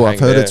Yeah, get cool. to I've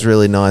hang heard there. it's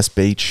really nice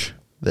beach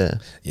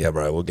there. Yeah,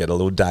 bro, we'll get a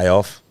little day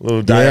off.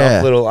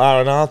 Little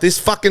R&R. This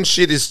fucking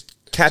shit is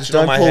catching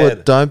on my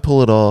head. Don't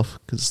pull it off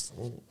because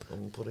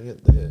I'm putting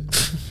it there.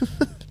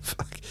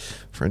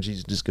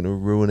 Frenchie's just going to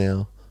ruin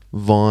our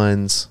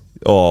vines.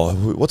 Oh,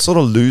 what sort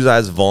of loser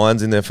has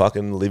vines in their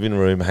fucking living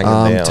room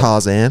hanging down?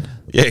 Tarzan.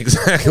 Yeah,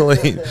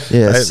 exactly.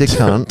 Yeah, Mate, sick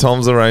cunt.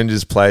 Tom's arranged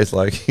his place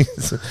like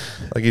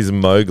he's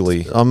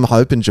Mowgli. I'm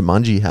hoping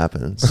Jumanji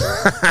happens.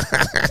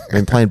 I've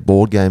been playing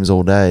board games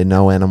all day.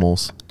 No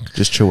animals.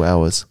 Just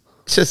chihuahuas.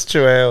 Just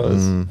 2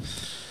 hours.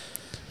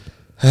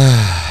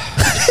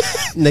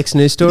 Next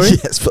news story.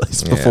 Yes,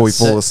 please. Before we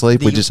So fall asleep,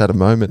 we the- just had a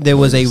moment. There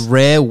was a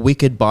rare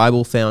wicked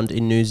Bible found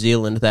in New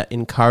Zealand that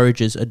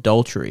encourages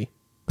adultery.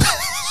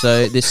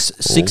 So this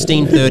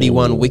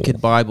 1631 wicked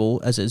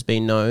Bible, as it's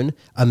been known,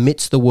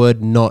 omits the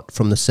word "not"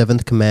 from the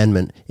 7th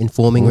commandment,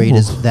 informing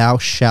readers, "Thou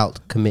shalt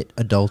commit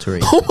adultery."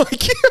 Oh my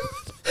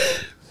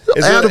god!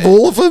 Is Out it- of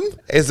all of them,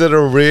 Is it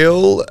a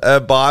real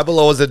Bible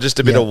or is it just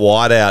a bit Yeah. of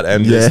whiteout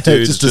and Yeah, this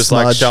dude's just a just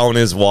like smudge. showing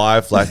his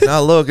wife like,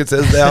 no, look, it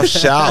says thou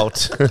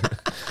shalt.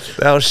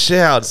 Thou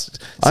shalt.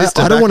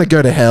 Sister, I don't back- want to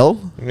go to hell.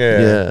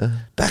 Yeah.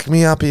 Back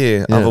me up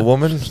here, Yeah. other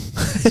woman.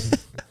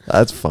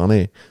 That's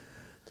funny.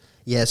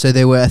 Yeah, so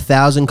there were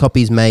 1,000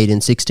 copies made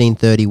in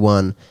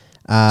 1631.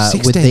 With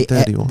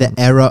 1631. the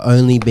error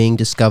only being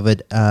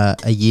discovered a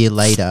year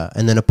later.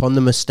 And then upon the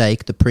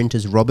mistake, the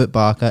printers Robert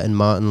Barker and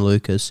Martin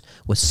Lucas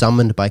were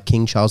summoned by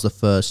King Charles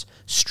I,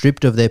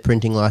 stripped of their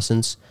printing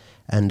license,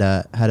 and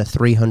had a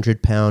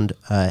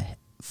 £300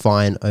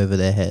 fine over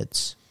their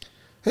heads.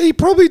 He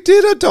probably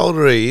did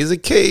adultery. He's a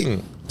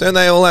king. Don't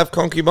they all have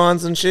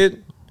concubines and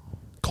shit?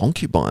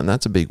 Concubine,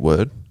 that's a big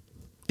word.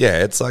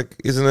 Yeah, it's like,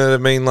 isn't it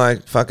mean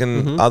like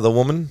fucking other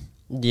woman?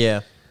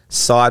 Yeah.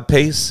 Side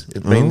piece.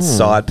 It means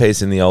side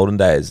piece in the olden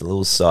days. A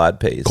little side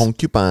piece.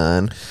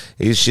 Concubine.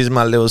 She's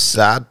my little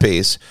side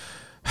piece.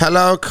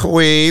 Hello,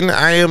 Queen.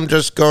 I am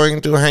just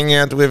going to hang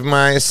out with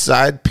my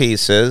side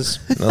pieces.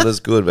 Not as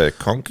good, but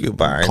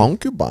concubine.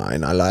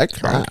 Concubine, I like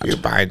that.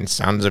 Concubine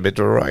sounds a bit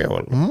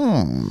royal.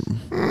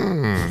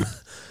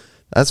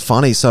 That's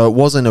funny. So it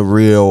wasn't a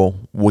real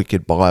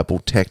wicked Bible.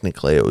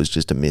 Technically, it was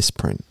just a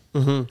misprint.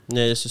 Mm-hmm.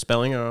 Yeah, just a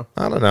spelling error.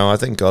 I don't know. I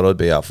think God would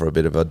be up for a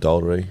bit of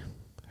adultery.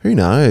 Who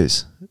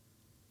knows?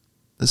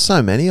 There's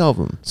so many of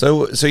them.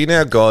 So you know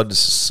how God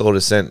sort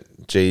of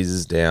sent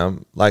Jesus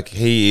down? Like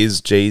he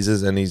is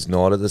Jesus and he's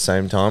not at the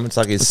same time. It's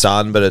like his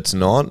son, but it's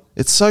not.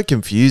 It's so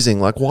confusing.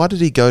 Like, why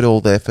did he go to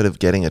all the effort of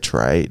getting a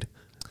trade?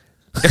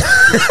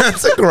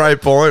 That's a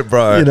great point,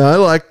 bro. You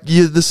know, like,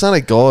 you're the son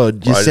of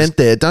God. You're Bro, sent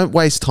there. Don't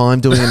waste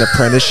time doing an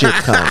apprenticeship,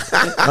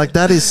 cunt. Like,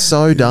 that is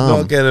so dumb.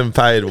 Not getting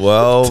paid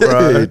well,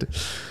 bro. Dude.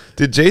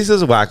 Did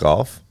Jesus whack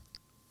off?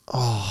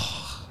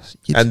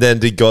 you- And then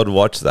did God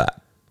watch that?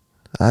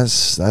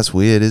 That's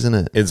weird, isn't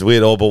it? It's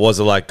weird, but was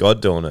it like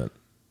God doing it?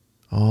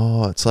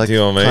 Oh, it's like Do you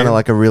know what I kind mean? of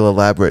like a real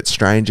elaborate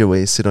stranger where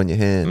you sit on your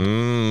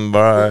hand.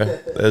 Bro.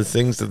 There's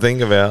things to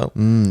think about.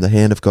 The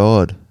hand of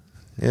God.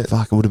 Yeah.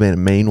 Fuck, it would have been a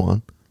mean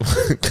one.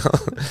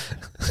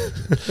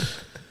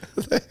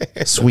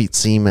 Sweet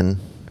semen.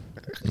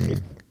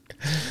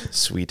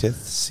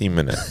 Sweeteth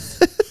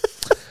semeneth.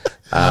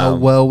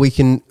 Well, we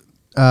can.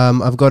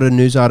 I've got a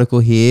news article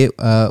here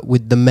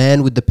with the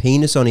man with the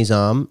penis on his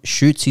arm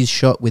shoots his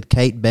shot with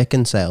Kate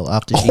Beckinsale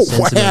after she Oh,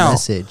 sends him a wow.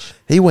 message.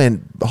 He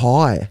went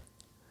high.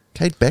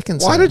 Kate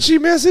Beckinsale. Why did she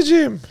message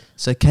him?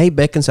 So Kate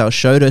Beckinsale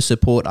showed her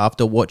support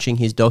after watching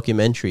his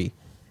documentary,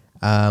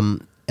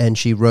 and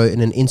she wrote in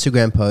an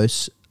Instagram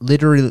post,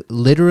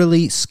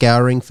 literally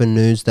scouring for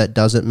news that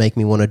doesn't make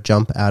me want to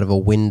jump out of a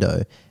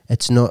window.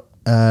 It's not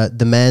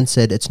The man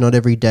said, "It's not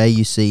every day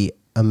you see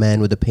a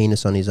man with a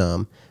penis on his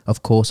arm.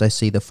 Of course, I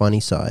see the funny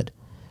side."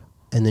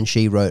 And then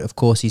she wrote, "Of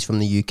course, he's from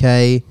the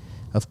UK.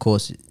 Of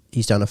course,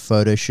 he's done a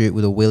photo shoot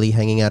with a willy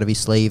hanging out of his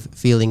sleeve,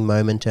 feeling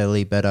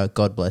momentarily better.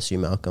 God bless you,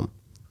 Malcolm."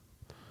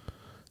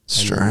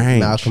 And then Strange.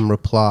 Malcolm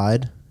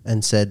replied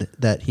and said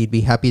that he'd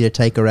be happy to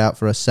take her out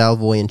for a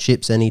Savoy and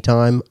chips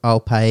anytime. I'll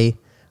pay.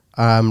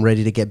 I'm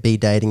ready to get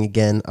dating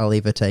again. I'll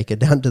even take her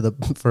down to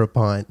for a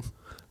pint.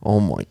 Oh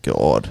my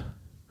god.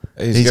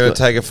 He's He's going got-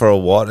 to take it for a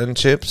what and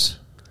chips?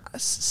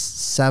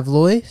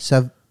 Savoy?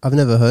 I've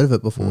never heard of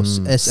it before.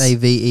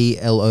 Saveloy.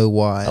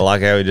 I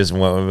like how he just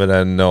went with it. I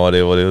had no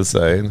idea what he was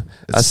saying.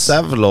 A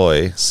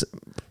Savoy.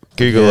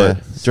 Google Yeah. it.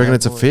 Do you reckon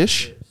it's a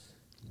fish?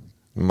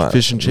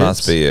 Fish and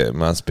chips?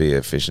 Must be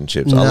a fish and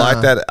chips. Nah.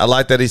 I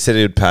like that he said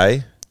he'd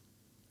pay.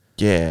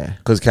 Yeah.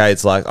 Because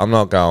Kate's like, I'm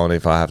not going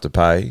if I have to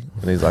pay.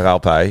 And he's like, I'll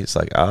pay. He's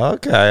like, oh,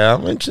 okay,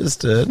 I'm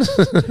interested.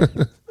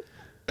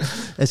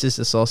 It's just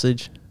a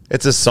sausage.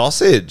 It's a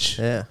sausage.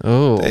 Yeah.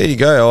 Oh. There you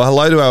go. Well,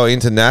 hello to our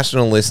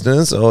international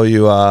listeners, or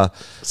you are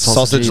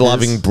Sausage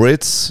sausage-loving eaters.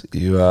 Brits.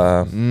 You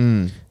are...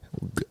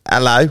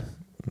 Hello.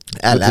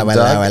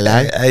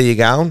 Hello. How you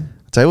going?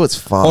 Tell you what's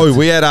fun. Oh,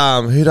 we had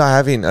who did I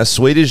have in? A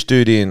Swedish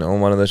dude in on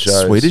one of the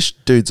shows. Swedish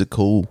dudes are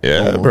cool.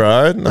 Yeah, Oh.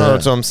 bro. No, Yeah.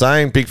 that's what I'm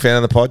saying. Big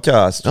fan of the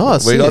podcast. Oh, we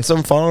sick. got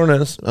some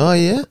foreigners. Oh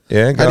yeah.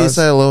 Yeah, How do you guys.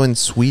 say hello in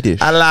Swedish?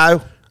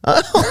 Hello.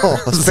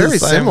 Oh, it's It's very the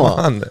same similar.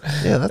 one.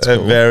 Yeah, that's They're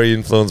cool. very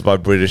influenced by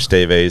British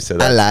TV. So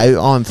that's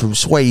Hello, I'm from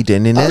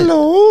Sweden, innit?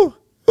 Hello.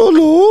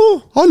 Hello.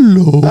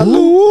 Hello.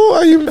 Hello.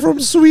 I am from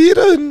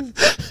Sweden.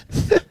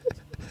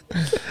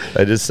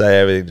 They just say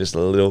everything just a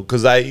little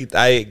because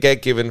they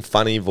get given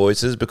funny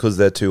voices because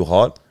they're too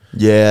hot.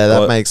 Yeah, that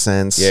Well, makes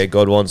sense. Yeah,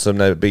 God wants them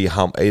to be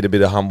eat a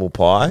bit of humble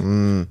pie.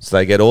 So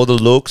they get all the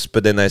looks,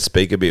 but then they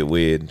speak a bit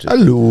weird. Just,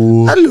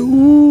 Hello.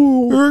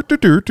 Hello.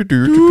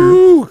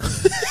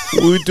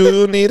 We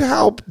do need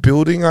help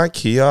building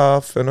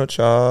IKEA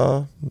furniture.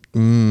 Are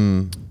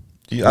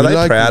they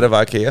like- proud of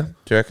IKEA?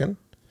 Do you reckon?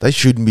 They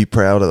shouldn't be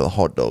proud of the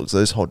hot dogs.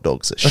 Those hot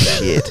dogs are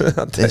shit.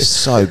 They're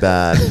so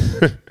bad.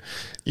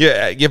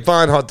 Yeah, you're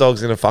buying hot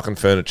dogs in a fucking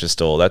furniture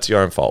store. That's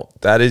your own fault.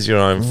 That is your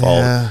own fault.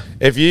 Yeah.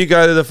 If you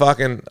go to the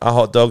fucking a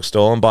hot dog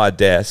store and buy a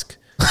desk,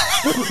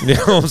 you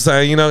know what I'm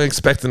saying? You're not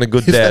expecting a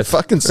good If they desk.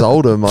 fucking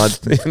sold them, I'd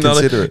You're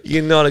not, consider it.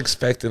 you're not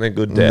expecting a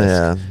good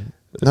desk. Yeah.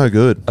 No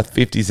good. A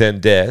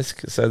 50-cent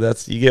desk. So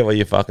that's you get what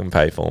you fucking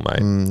pay for,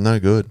 mate. No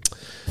good.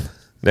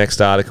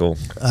 Next article.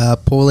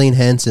 Pauline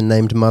Hanson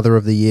named Mother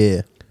of the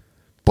Year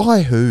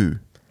By who?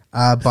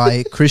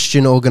 by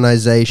Christian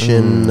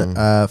organization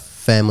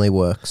Family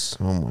Works.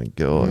 Oh my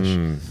gosh.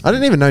 I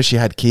didn't even know she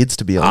had kids,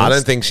 to be honest. I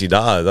don't think she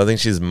does. I think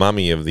she's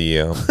mummy of the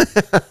year.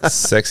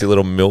 Sexy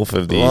little MILF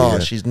of the Oh,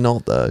 year. she's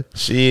not, though.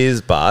 She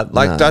is, but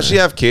like, No. does she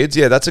have kids?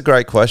 Yeah, that's a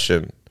great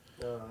question.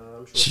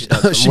 She, I'm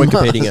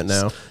Wikipediaing it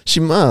now.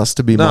 She must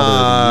to be mother of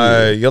the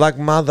No, year. you're like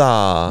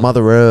mother.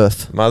 Mother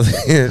Earth. Mother.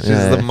 She's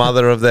Yeah. the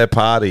mother of their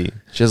party.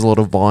 She has a lot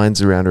of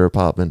vines around her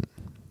apartment.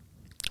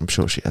 I'm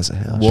sure she has a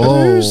house.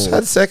 Whoa. Who's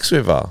had sex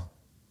with her?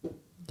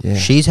 Yeah.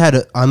 She's had.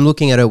 I'm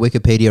looking at her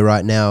Wikipedia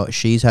right now.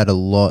 She's had a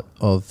lot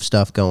of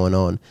stuff going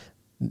on.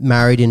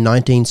 Married in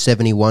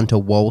 1971 to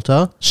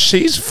Walter,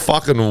 She's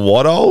fucking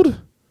what old?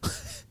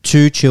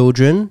 2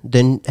 children.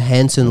 Then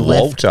Hanson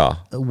left. Walter.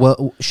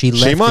 Well, she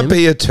left. She might him.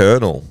 be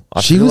eternal.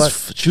 I she feel was.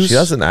 like she was. she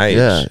doesn't age.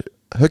 Yeah.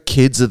 Her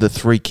kids are the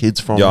 3 kids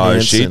from Yo,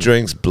 Hanson. she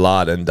drinks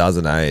blood and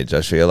doesn't age.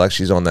 I feel like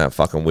she's on that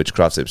fucking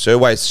witchcraft tip. So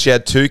wait, she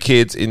had 2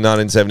 kids in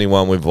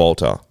 1971 with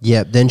Walter.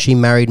 Yeah. Then she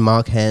married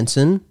Mark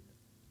Hanson,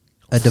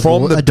 a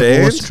From the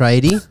divorce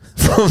band? tradie.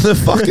 From the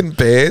fucking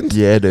band.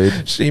 Yeah,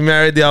 dude. She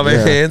married the other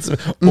Yeah. handsome.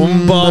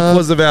 Umbop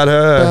was about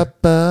her.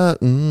 Ba,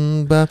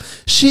 ba.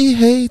 She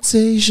hates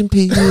Asian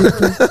people.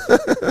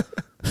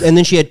 And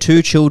then she had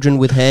 2 children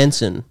with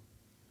Hanson.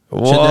 So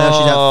now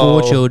she's had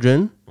 4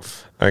 children.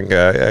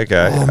 Okay.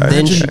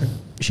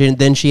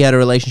 Then she had a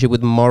relationship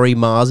with Maury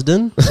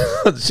Marsden.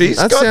 She's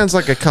That got sounds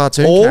like a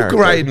cartoon all character.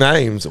 great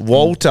names.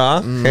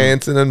 Walter,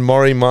 Hanson, and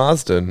Maury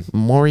Marsden.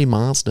 Maury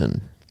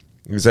Marsden.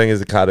 You're saying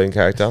he's a cartoon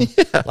character?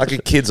 Like a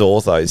kid's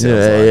author, he sounds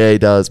Yeah, like. yeah, he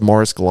does.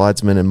 Morris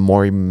Gleidsman and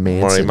Maury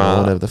Manson. or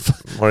whatever the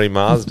fuck. Maury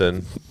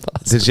Marsden.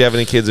 Did she have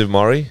any kids with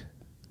Maury?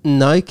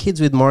 No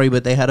kids with Maury,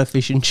 but they had a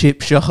fish and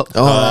chip shop.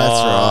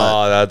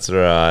 Oh, That's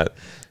right.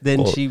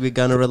 Then Well, she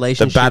began a The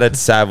relationship. battered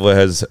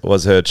Savoy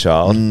was her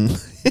child.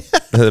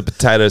 The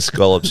potato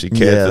scallops, she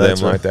cared Yeah, for them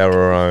that's like they were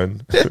her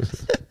own.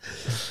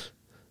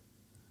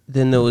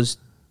 Then there was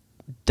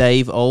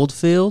Dave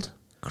Oldfield,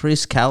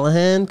 Chris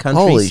Callahan,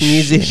 country Holy shit.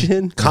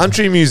 musician.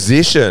 Country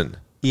musician.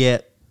 Yeah.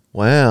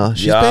 Wow,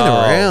 she's Yo. been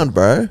around,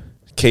 bro.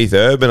 Keith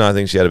Urban, I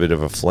think she had a bit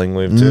of a fling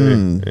with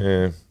too.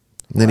 Yeah.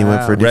 And then he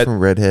went for a Wow.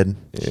 different redhead.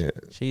 Yeah.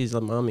 She's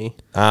the mummy.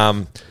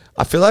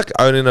 I feel like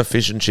owning a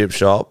fish and chip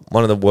shop,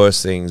 one of the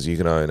worst things you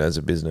can own as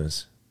a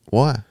business.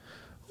 Why?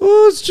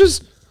 Well, it's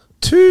just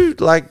too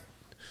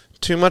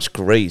much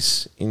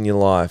grease in your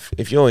life.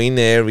 If you're in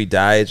there every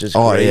day, it's just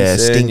Oh, greasing, yeah, you're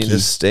stinky.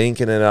 just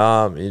stinking it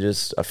up.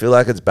 I feel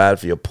like it's bad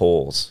for your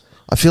pores.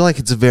 I feel like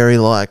it's a very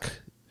like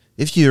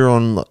If you're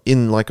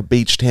in like a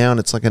beach town,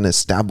 it's like an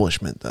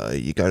establishment though.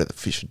 You go to the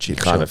fish and chip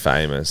Kind shop. of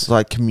famous. It's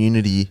like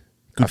community,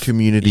 good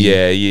community.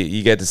 Yeah,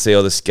 you get to see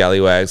all the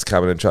scallywags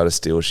coming and try to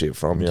steal shit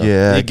from you.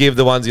 Yeah. You give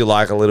the ones you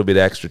like a little bit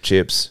extra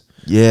chips.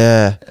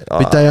 Yeah,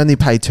 but they only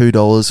pay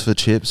 $2 for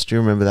chips. Do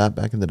you remember that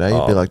back in the day?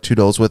 It'd be like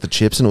 $2 worth of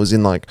chips, and it was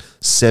in like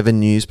 7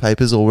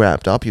 newspapers all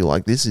wrapped up. You're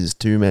like, this is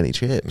too many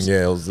chips.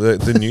 Yeah, it was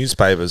the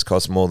newspapers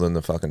cost more than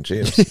the fucking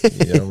chips.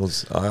 Yeah,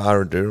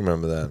 I do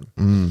remember that.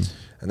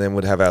 And then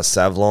we'd have our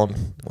Savlon,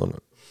 or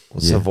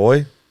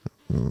Savoy.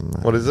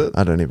 What is it?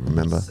 I don't even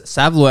remember.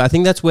 Savloy, I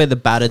think that's where the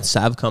battered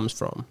sav comes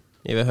from.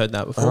 You ever heard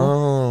that before?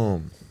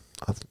 Oh,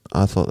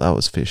 I thought that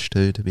was fish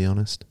too, to be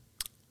honest.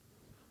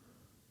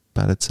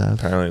 Battered sav.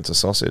 apparently it's a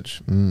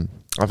sausage.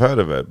 I've heard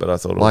of it, but I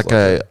thought it was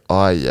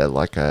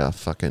like a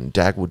fucking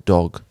Dagwood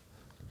dog.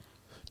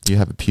 You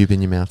have a pube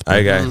in your mouth. bro.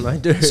 Okay. I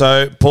do.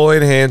 So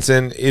Pauline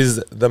Hanson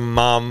is the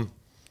mother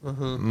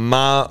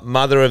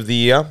of the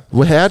year.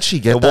 Well, how'd she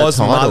get It that was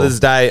title? Mother's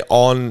Day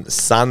on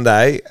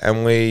Sunday,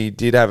 and we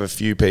did have a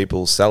few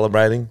people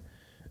celebrating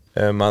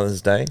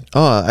Mother's Day.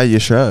 Oh, at your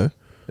show.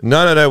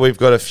 No. We've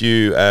got a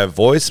few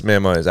voice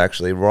memos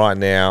actually right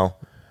now.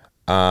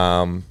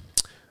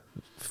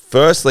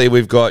 Firstly,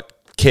 we've got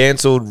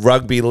cancelled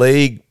rugby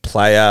league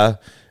player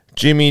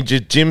Jimmy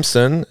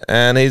Jimson,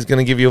 and he's going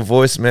to give you a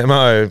voice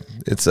memo.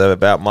 It's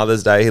about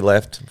Mother's Day. He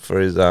left for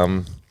his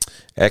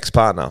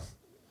ex-partner.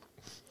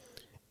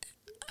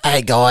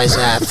 Hey guys,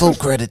 full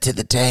credit to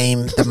the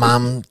team, the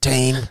mum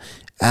team.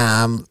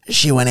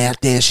 She went out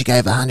there, she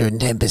gave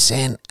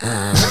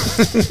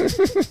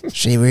 110%.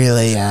 She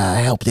really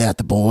helped out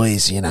the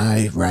boys,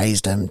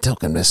 raised them, took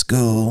them to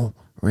school,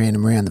 ran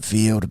them around the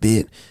field a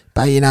bit.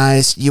 But, you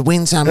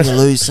win some, you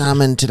lose some,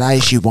 and today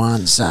she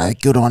won, so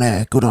good on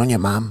her, good on your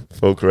mum.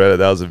 Full credit.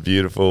 That was a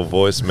beautiful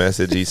voice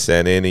message he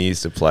sent in. He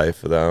used to play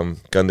for the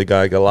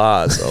Gundagai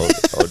Galahs, old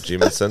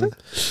Jimison.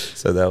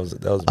 So that was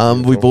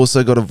beautiful. We've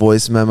also got a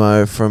voice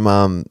memo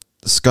from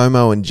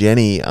ScoMo and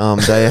Jenny.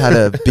 They had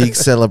a big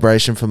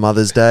celebration for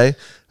Mother's Day.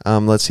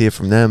 Let's hear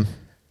from them.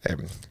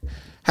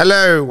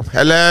 Hello.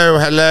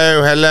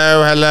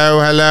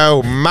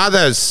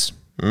 Mothers.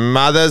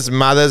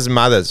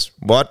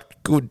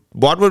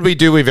 What would we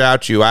do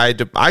without you? I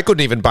couldn't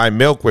even buy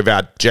milk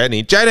without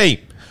Jenny.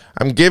 Jenny,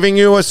 I'm giving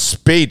you a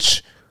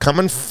speech. Come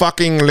and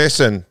fucking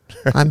listen.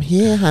 I'm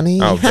here, honey.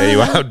 Oh, there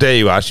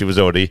you are. She was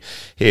already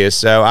here.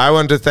 So I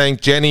want to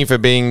thank Jenny for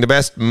being the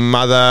best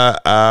mother,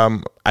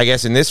 I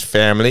guess, in this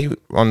family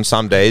on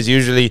some days.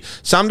 Usually,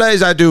 some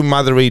days I do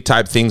mothery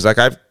type things. Like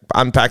I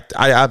unpacked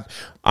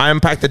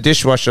the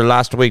dishwasher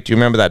last week. Do you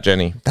remember that,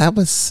 Jenny? That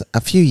was a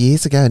few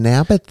years ago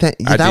now, but that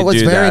did was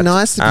do very that.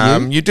 nice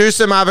of you. You do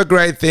some other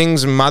great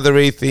things,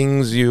 mothery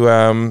things. You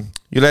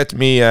let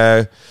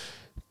me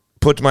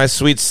put my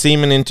sweet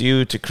semen into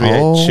you to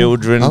create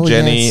children,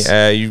 Jenny.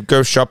 Yes. You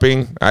go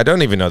shopping. I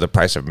don't even know the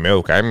price of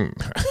milk. I'm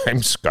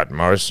Scott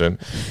Morrison.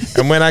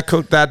 And when I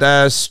cooked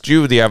that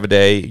stew the other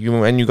day,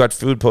 you got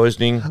food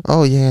poisoning.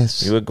 Oh,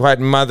 yes. You were quite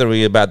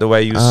mothery about the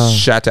way you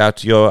shat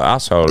out your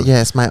asshole.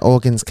 Yes, my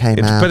organs came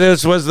out. But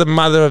it was the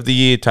mother of the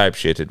year type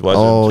shit. It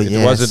wasn't. Oh, It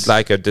yes. wasn't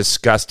like a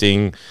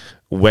disgusting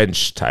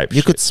wench type.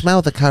 You shit. could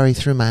smell the curry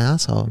through my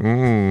asshole.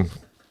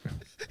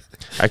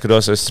 I could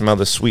also smell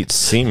the sweet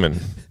semen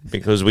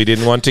because we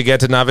didn't want to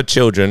get another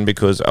children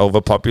because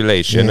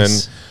overpopulation.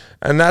 Yes.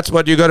 And that's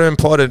what you got to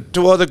import it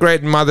to all the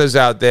great mothers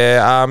out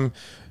there.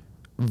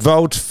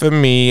 Vote for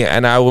me,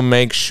 and I will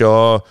make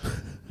sure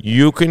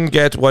you can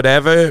get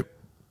whatever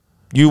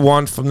you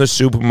want from the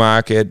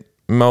supermarket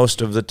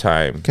most of the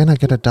time. Can I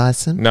get a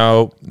Dyson?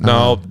 No,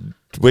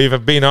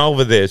 we've been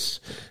over this.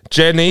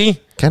 Jenny,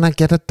 Can I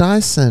get a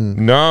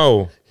Dyson?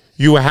 no.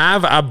 You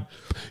have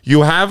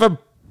a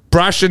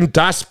brush and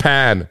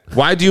dustpan.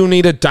 Why do you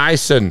need a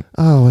Dyson?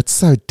 Oh, it's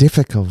so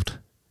difficult.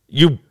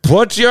 You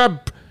put your...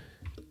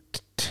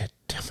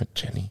 Damn it,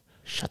 Jenny.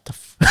 Shut the...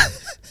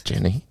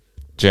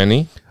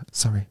 Jenny?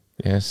 Sorry.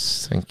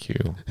 Yes, thank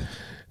you.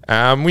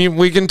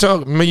 We can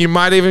talk. You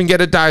might even get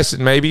a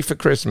Dyson, maybe for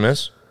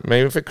Christmas.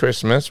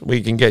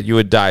 We can get you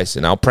a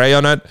Dyson. I'll pray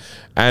on it.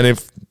 And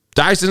if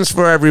Dyson's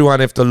for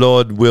everyone, if the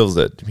Lord wills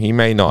it. He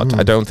may not.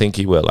 I don't think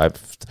he will.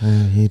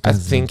 He I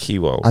doesn't. think he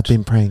won't. I've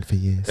been praying for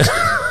years.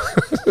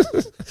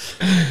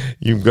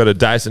 You've got a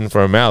Dyson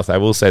for a mouth. I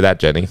will say that,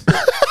 Jenny.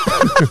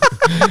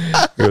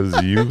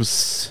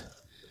 Because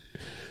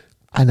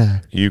I know.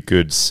 you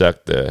could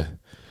suck the...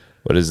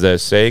 What is that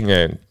saying?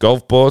 A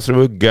golf ball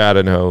through a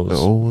garden hose.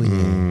 Oh,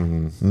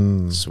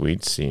 yeah.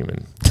 Sweet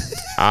semen.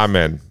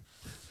 Amen.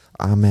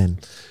 Amen.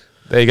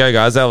 There you go,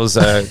 guys. That was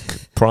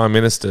Prime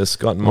Minister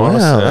Scott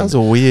Morrison. Wow, that was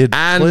a weird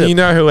And clip. you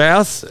know who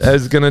else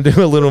is going to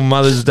do a little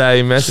Mother's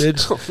Day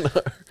message?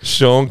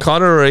 Sean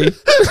Connery.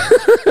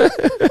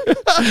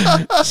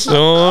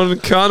 Sean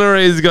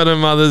Connery's got a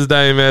Mother's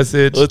Day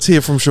message. Let's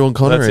hear from Sean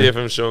Connery. Let's hear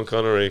from Sean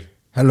Connery.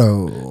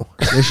 Hello.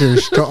 This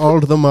is to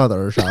all the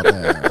mothers out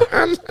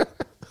there.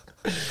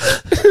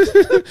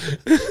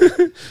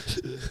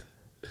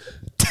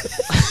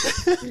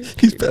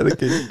 He's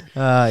panicking.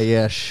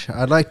 Yes.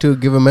 I'd like to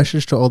give a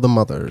message to all the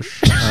mothers.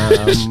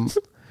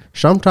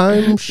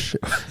 sometimes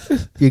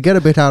you get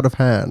a bit out of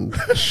hand.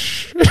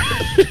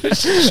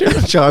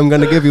 So I'm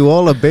going to give you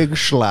all a big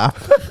slap.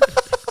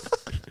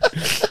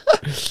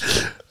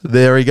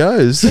 There he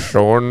goes.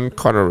 Sean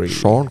Connery.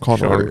 Sean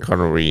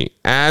Connery.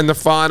 And the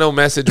final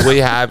message we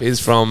have is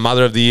from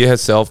Mother of the Year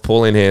herself,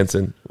 Pauline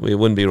Hanson. We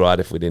wouldn't be right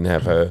if we didn't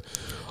have her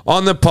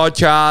on the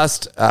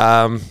podcast.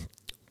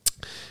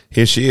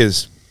 Here she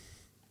is.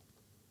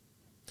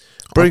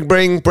 Bring.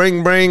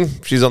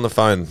 She's on the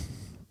phone.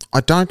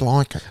 I don't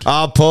like it.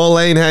 Oh,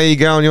 Pauline, how you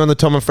going? You're on the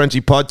Tom and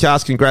Frenchie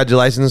podcast.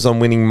 Congratulations on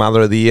winning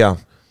Mother of the Year.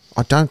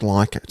 I don't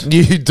like it.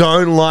 You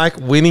don't like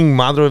winning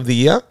Mother of the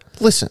Year?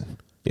 Listen,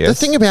 Yes. the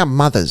thing about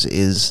mothers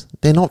is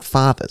they're not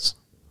fathers.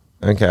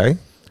 Okay.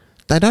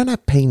 They don't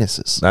have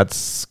penises.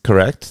 That's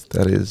correct.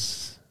 That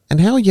is. And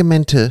how are you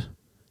meant to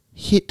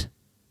hit?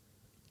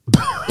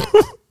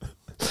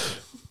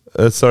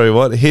 Sorry,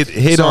 what? Hit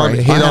Sorry, on.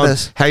 I had a-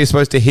 How you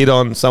supposed to hit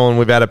on someone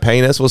without a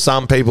penis? Well,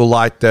 some people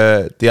like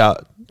the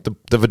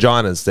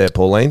vaginas there,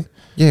 Pauline.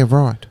 Yeah,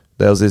 right.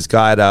 There was this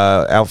guy at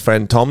our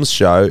friend Tom's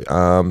show.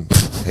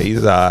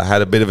 He's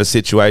had a bit of a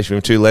situation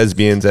with two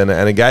lesbians and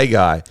a gay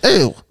guy.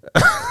 Ew.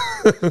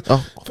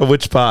 For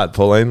which part,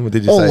 Pauline? What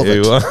did you All say? of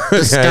it. Ew. Okay,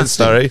 Disgusting.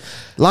 sorry.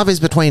 Love is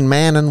between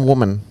man and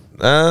woman.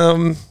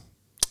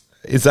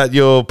 Is that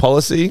your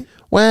policy?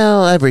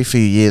 Well, every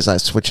few years I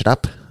switch it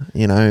up.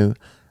 You know,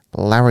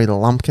 Larry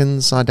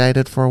Lumpkins I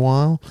dated for a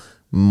while.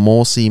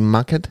 Morsey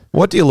Muckett.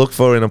 What do you look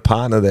for in a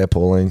partner there,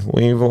 Pauline?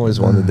 We've always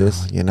wanted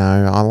this. You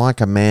know, I like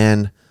a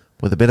man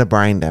with a bit of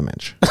brain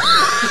damage.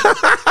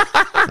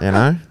 You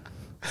know?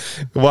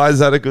 Why is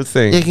that a good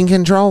thing? You can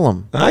control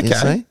them. Okay. You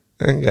see?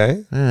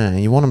 Okay. Yeah,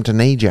 you want them to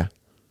need you.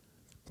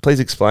 Please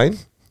explain.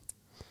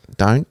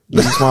 Don't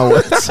use my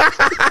words.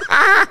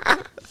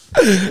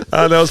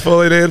 Oh, that was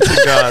Pauline Hanson,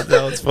 guys.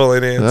 That was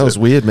Pauline Hanson. That was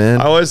weird,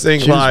 man. I always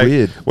think, She was like,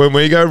 weird. when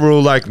we go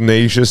rule, like,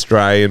 niche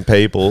Australian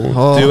people,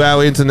 Oh. do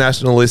our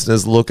international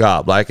listeners look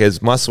up? Like,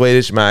 as my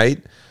Swedish mate,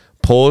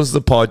 pause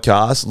the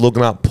podcast,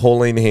 looking up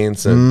Pauline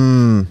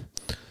Hanson.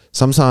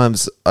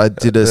 Sometimes I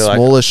did a They're like-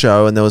 smaller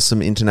show and there was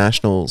some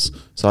internationals.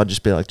 So I'd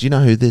just be like, do you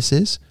know who this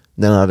is?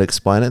 And then I'd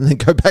explain it and then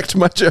go back to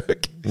my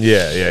joke.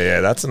 Yeah.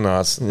 That's a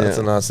nice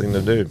thing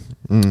to do.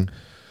 Mm.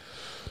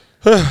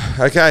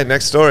 Okay,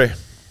 next story.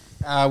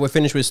 We're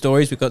finished with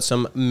stories. We've got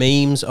some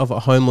memes of a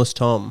homeless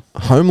Tom.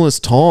 Homeless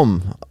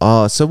Tom.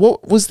 So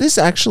what was this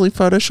actually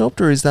photoshopped,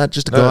 or is that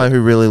just a guy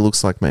who really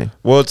looks like me?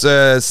 Well,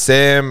 it's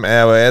Sam,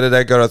 our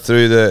editor, got it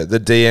through the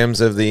DMs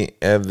of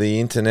the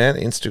internet,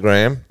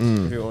 Instagram,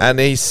 and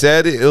he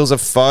said it was a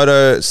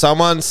photo.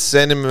 Someone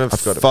sent him a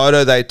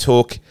photo they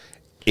took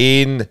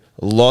in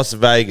Las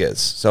Vegas.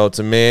 So it's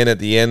a man at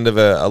the end of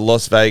a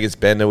Las Vegas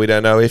bender. We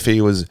don't know if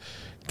he was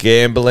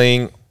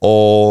gambling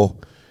or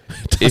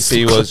if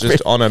he was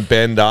just on a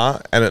bender,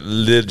 and it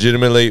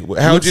legitimately.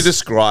 How would you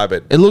describe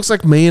it? It looks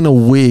like me in a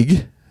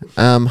wig,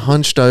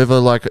 hunched over.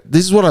 Like,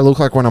 this is what I look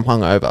like when I'm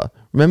hungover.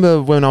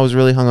 Remember when I was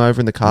really hungover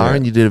in the car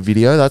and you did a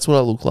video? That's what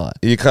I look like.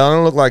 You kind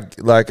of look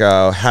like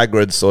a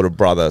Hagrid sort of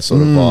brother,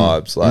 sort of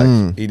vibes.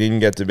 Like he didn't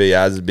get to be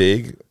as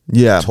big,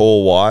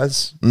 tall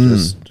wise,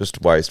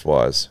 just waist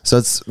wise. So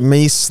it's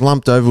me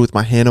slumped over with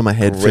my hand on my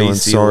head, feeling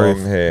Greasy sorry,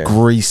 long hair.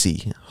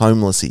 greasy,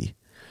 homelessy.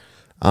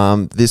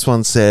 This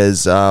one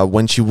says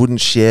when she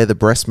wouldn't share the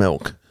breast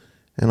milk,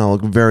 and I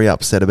look very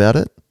upset about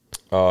it.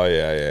 Oh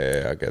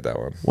yeah, I get that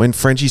one. When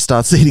Frenchie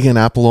starts eating an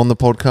apple on the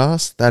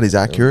podcast, that is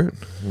accurate.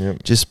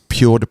 Yep. Just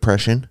pure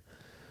depression.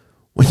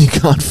 When you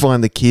can't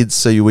find the kids,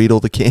 so you eat all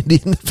the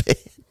candy in the bed.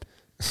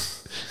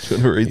 Do you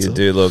want to read You some?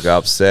 do look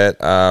upset.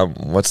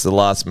 What's the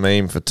last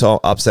meme for Tom?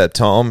 Upset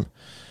Tom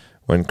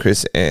when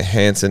Chris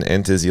Hansen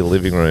enters your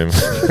living room.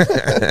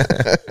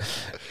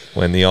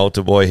 When the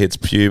altar boy hits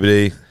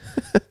puberty.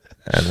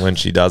 And when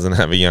she doesn't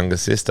have a younger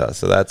sister.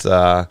 So that's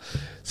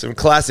some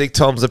classic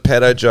Tom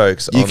Zeppetto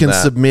jokes. You on can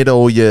that. submit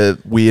all your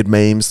weird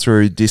memes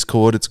through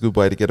Discord. It's a good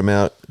way to get them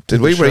out. to Did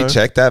the we show.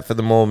 recheck that for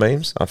the more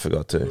memes? I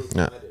forgot to.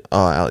 No.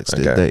 Oh, Alex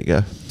did. Okay. There you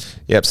go.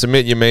 Yep,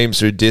 submit your memes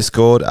through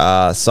Discord.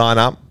 Sign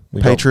up.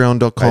 We got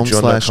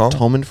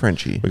Patreon.com/Tom and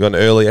Frenchie. We got an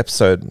early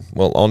episode,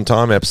 on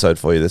time episode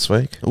for you this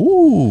week.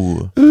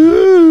 Ooh.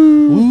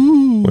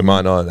 We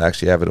might not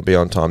actually have it be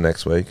on time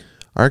next week,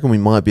 I reckon we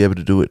might be able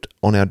to do it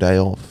on our day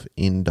off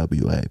in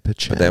WA,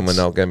 perchance. but then we're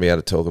not going to be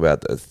able to talk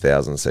about the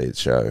 1,000-seat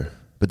show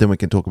But then we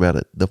can talk about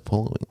it the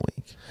following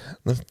week.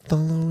 the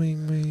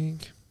following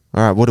week.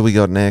 All right, what do we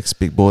got next,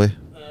 big boy?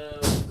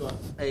 We've got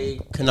a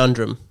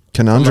conundrum.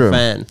 Conundrum. I'm a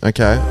fan.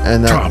 Okay,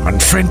 and Tom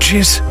and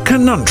French's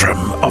Conundrum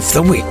of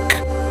the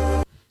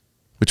Week.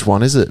 which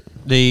one is it?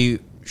 The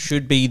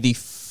should be the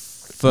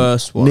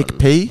first one. Nick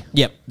P?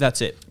 Yep,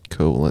 that's it.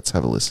 Cool, let's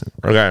have a listen.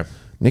 Okay.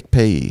 Nick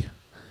P.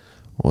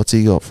 What's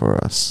he got for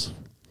us?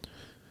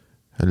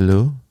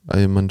 Hello, I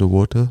am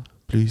underwater.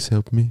 Please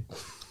help me.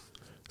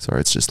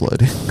 Sorry, it's just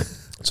loading.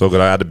 It's all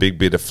good. I had a big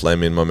bit of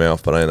phlegm in my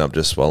mouth, but I ended up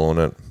just swallowing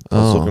it. I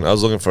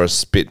was looking for a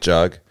spit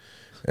jug.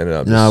 Ended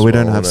up just No, we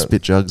don't swallowing have it.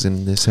 spit jugs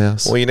in this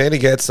house. Well, you need to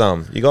get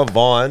some. You got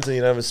vines and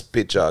you don't have a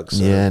spit jug.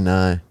 So. Yeah,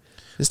 no.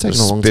 It's taking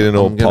Just a long spit time. into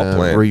a I'm plot going to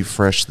plant.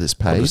 refresh this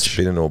I'll just page.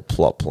 spit into a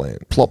plot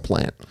plant. Plot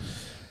plant.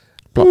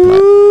 Plot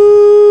plant.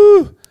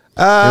 Ooh.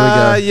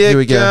 Here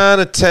we go.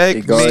 Gonna take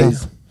Hey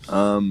guys,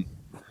 Stuff.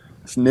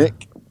 it's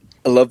Nick.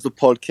 I love the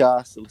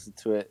podcast. I listen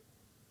to it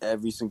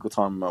every single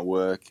time I'm at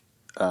work,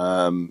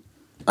 and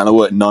I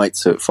work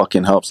nights, so it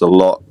fucking helps a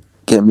lot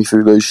get me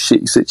through those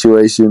shitty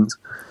situations.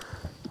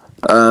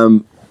 A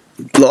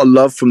lot of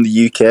love from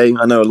the UK.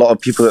 I know a lot of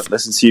people that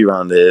listen to you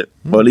around here.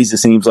 Well, at least it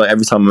seems like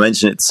every time I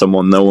mention it to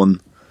someone, no one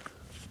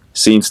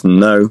seems to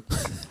know.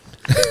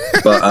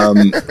 But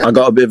I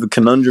got a bit of a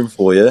conundrum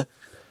for you.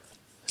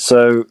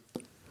 So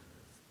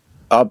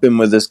I've been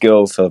with this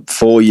girl for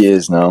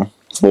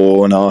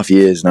 4.5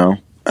 years now,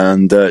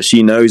 and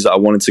she knows that I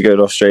wanted to go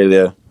to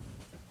Australia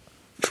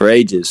for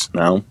ages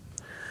now.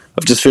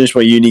 I've just finished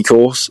my uni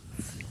course,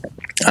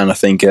 and I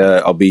think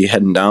I'll be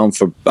heading down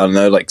for, I don't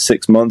know, like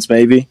 6 months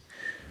maybe.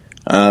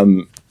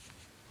 Because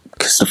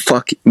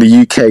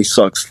the UK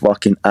sucks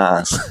fucking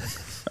ass.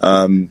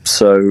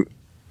 So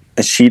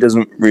and she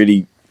doesn't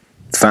really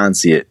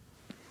fancy it.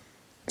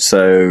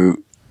 So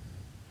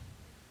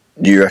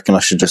do you reckon I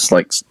should just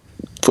like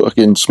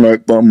fucking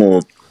smoke bomb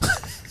or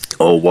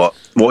what?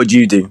 What would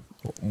you do?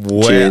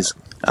 Well, Cheers.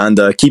 And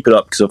keep it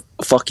up, because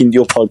fucking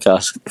your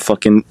podcast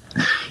fucking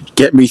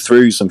get me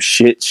through some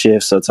shit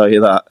shifts, I'll tell you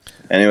that.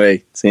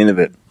 Anyway, see you in a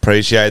bit.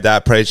 Appreciate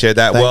that. Thanks,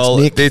 Well,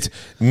 Nick.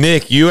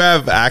 Nick, you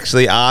have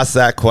actually asked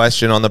that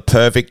question on the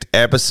perfect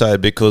episode,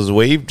 because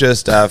we've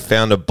just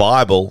found a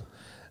Bible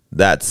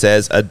that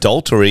says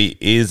adultery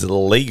is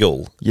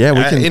legal. Yeah,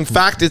 we can- In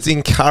fact, it's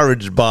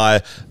encouraged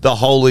by the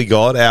holy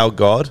God, our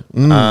God.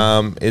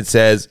 It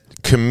says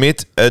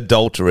commit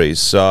adultery.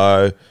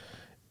 So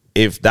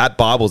if that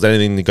Bible's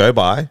anything to go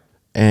by,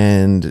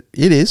 And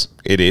it is.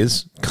 it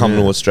is. Come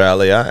to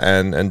Australia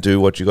and do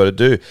what you got to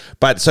do.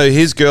 But so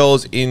his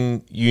girl's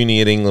in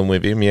uni at England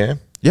with him, yeah?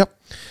 Yep.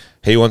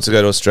 He wants to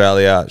go to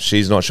Australia.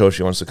 She's not sure if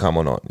she wants to come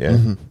or not, yeah?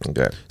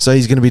 Okay. So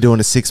he's going to be doing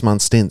a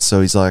 6-month stint. So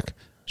he's like,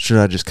 should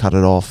I just cut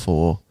it off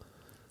or?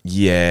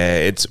 Yeah,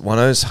 it's one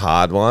of those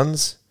hard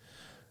ones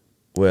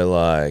where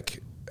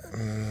like,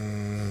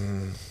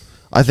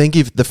 I think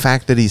if the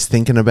fact that he's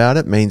thinking about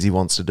it means he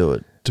wants to do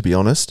it, to be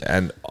honest.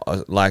 and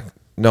like,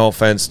 no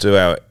offense to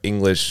our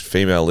English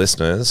female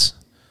listeners,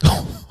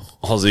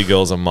 Aussie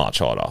girls are much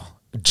hotter.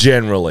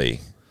 Generally,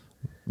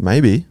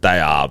 Maybe. they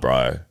are,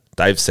 bro.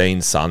 They've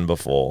seen sun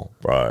before,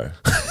 bro.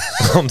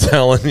 I'm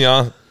telling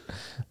you.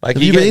 Like,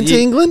 Have you been to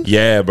England?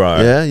 Yeah, bro.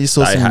 Yeah, you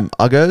saw They some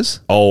uggos?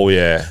 Oh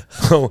yeah,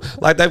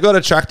 like they've got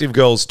attractive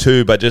girls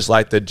too, but just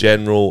like the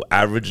general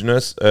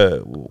averageness.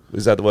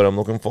 Is that the word I'm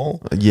looking for?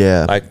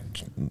 Yeah. Like,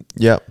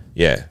 Yep.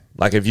 yeah,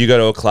 like if you go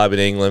to a club in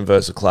England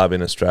versus a club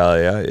in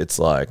Australia, it's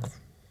like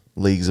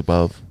Leagues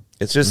above.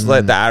 it's just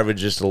like the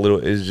average is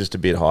just a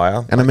bit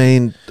higher. And I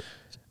mean,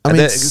 And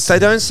they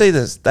don't see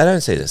this. They don't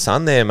see the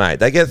sun there, mate.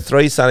 They get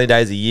 3 sunny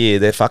days a year.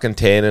 They're fucking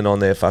tanning on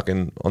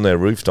their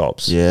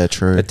rooftops. yeah,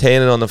 true. They're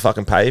tanning on the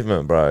fucking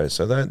pavement, bro.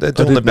 So they're doing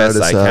did the best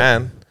notice they that.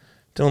 can.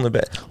 Doing the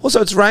best.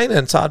 Also, it's raining.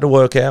 It's hard to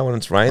work out when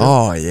it's raining.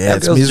 Oh, yeah, Our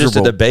it's girls are just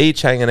miserable. at the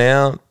beach, hanging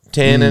out,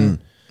 tanning,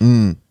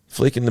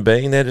 flicking the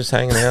bean. They're just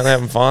hanging out,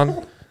 having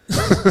fun.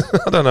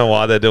 I don't know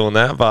why they're doing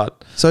that,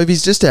 but So if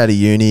he's just out of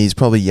uni, he's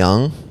probably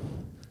young.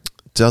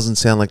 Doesn't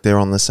sound like they're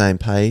on the same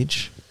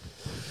page.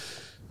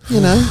 You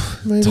know,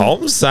 maybe.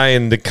 Tom's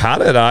saying to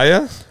cut it, are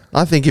you?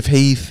 I think if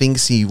he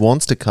thinks he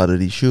wants to cut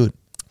it, he should.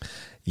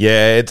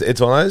 Yeah,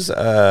 it's one of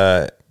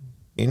those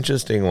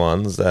interesting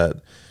ones that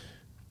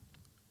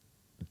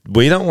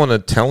we don't want to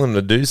tell him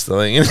to do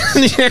something, and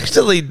he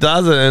actually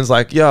does it. And it's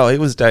like, yo, he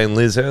was dating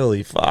Liz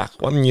Hurley. Fuck,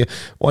 why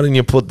didn't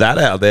you put that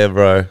out there,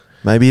 bro?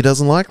 Maybe he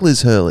doesn't like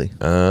Liz Hurley.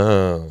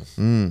 Oh,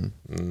 You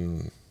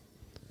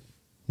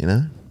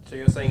know? So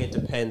you're saying it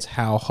depends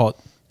how hot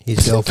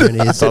his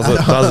girlfriend is. does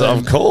it?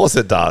 Of course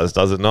it does.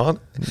 Does it not?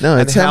 No,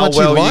 And it's how much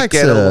he likes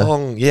you get her.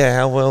 along. Yeah,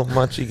 how well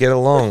much you get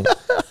along.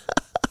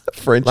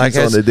 Frenchie's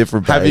on a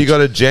different page. Have you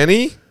got a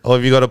Jenny or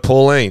have you got a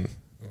Pauline?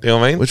 You know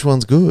what I mean? Which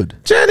one's good?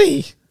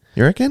 Jenny.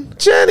 You reckon?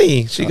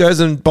 Jenny. She goes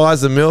and buys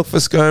the milk for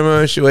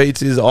ScoMo. She eats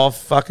his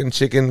off fucking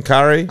chicken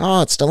curry.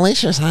 Oh, it's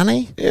delicious,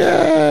 honey.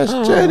 Yes,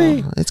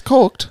 Jenny. It's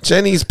cooked.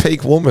 Jenny's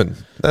peak woman.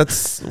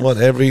 That's what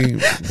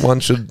everyone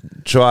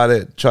should try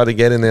to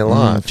get in their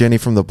life. Jenny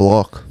from the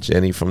block.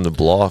 Jenny from the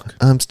block.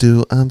 I'm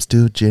still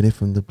Jenny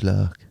from the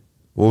block.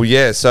 Well,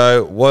 yeah.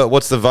 So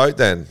what's the vote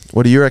then?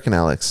 What do you reckon,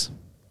 Alex?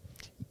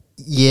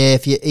 Yeah,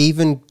 if you're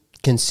even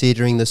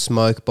considering the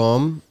smoke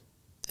bomb,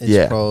 it's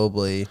Yeah.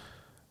 probably...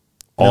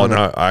 Oh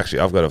no, actually,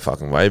 I've got a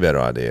fucking way better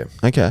idea.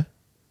 Okay.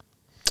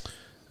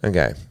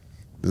 Okay,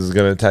 this is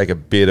going to take a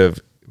bit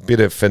of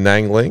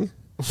finagling.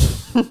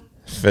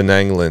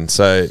 Finagling.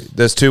 So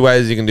there's 2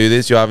 ways you can do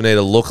this. You either need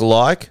a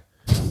look-alike,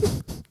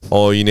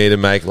 or you need to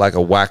make like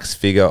a wax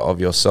figure of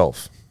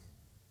yourself.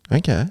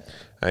 Okay.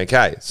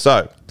 Okay,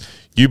 so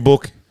you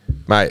book,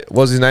 mate.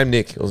 What's his name?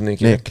 Nick. It was Nick.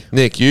 yeah? Nick.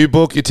 Nick. You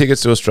book your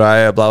tickets to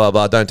Australia. Blah blah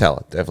blah. Don't tell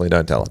her. Definitely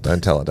don't tell her.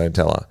 Don't tell her. Don't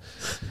tell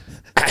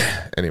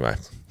her. Anyway,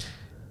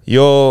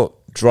 you're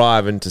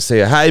driving to see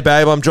her. Hey,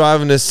 babe, I'm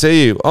driving to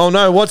see you. Oh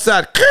no, what's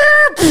that?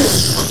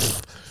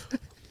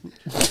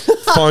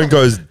 Phone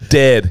goes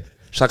dead.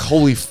 She's like,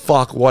 holy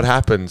fuck, what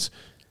happens?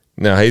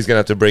 Now he's going to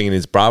have to bring in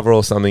his brother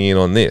or something in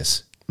on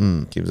this.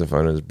 Gives the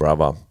phone to his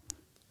brother.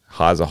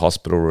 Hires a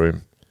hospital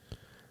room.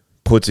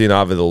 Puts in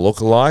either the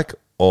lookalike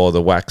or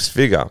the wax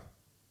figure.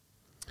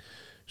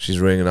 She's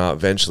ringing up.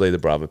 Eventually the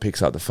brother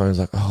picks up the phone. He's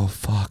like, oh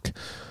fuck,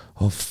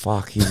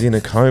 he's in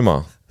a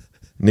coma.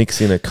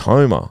 Nick's in a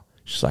coma.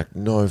 She's like,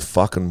 no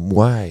fucking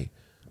way.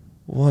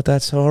 What?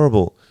 That's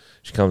horrible.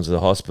 She comes to the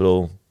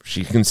hospital.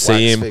 She can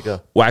see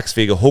wax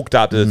figure hooked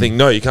up to the thing.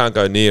 No, you can't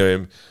go near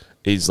him.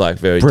 He's like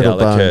very Brittle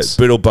delicate. bones.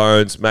 Brittle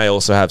bones. May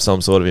also have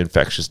some sort of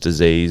infectious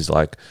disease.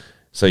 Like,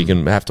 so you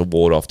can have to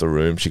ward off the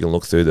room. She can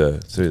look through the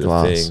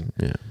Glass. thing.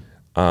 Yeah.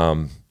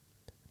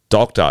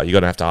 Doctor, you're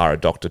gonna have to hire a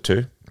doctor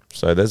too.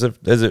 So there's a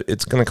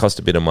it's gonna cost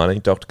a bit of money.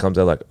 Doctor comes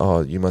out like,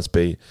 oh, you must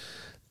be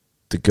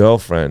the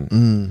girlfriend,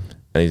 and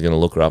he's gonna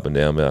look her up and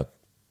down, and be like,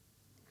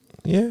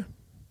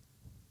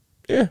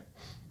 yeah.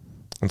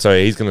 And so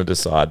he's gonna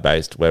decide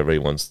based whether he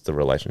wants the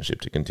relationship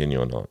to continue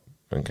or not.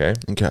 Okay.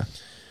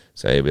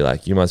 So he'll be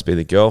like, you must be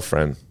the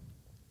girlfriend.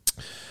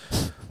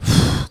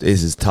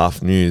 This is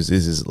tough news.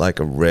 This is like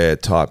a rare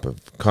type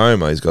of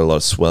coma. He's got a lot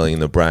of swelling in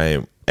the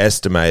brain.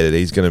 Estimated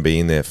he's going to be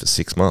in there for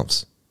 6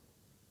 months.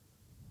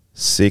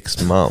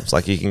 6 months.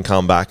 Like, you can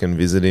come back and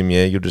visit him.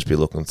 Yeah, you'll just be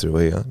looking through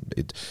here.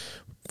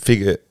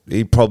 Figure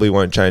he probably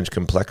won't change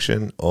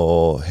complexion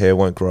or hair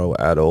won't grow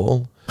at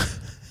all.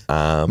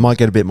 Might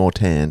get a bit more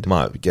tanned.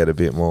 Might get a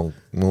bit more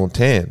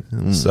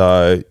tan.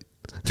 So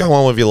go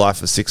on with your life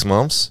for 6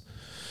 months.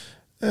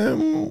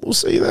 We'll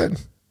see you then.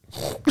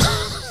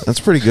 That's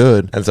pretty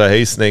good. And so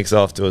he sneaks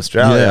off to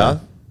Australia.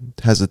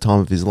 Has the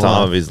time of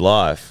his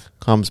life.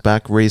 Comes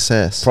back,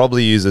 reassess.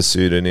 Probably use a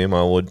pseudonym,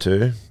 I would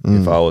too,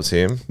 if I was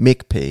him.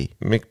 Mick P.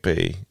 Mick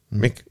P.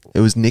 Mick.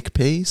 It was Nick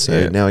P,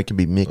 so now it can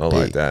be Mick I P.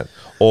 like that.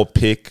 Or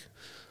Pick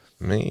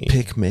Me.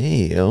 Pick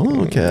me.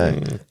 Oh,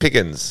 okay.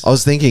 Pickens. I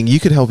was thinking you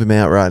could help him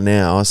out right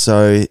now.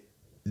 So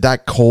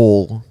that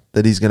call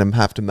that he's going to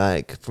have to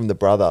make from the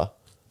brother,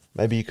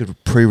 maybe you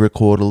could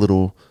pre-record a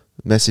little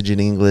message in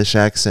English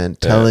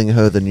accent telling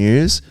her the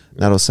news.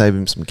 That'll save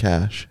him some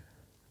cash.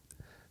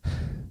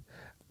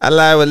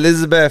 Hello,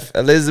 Elizabeth.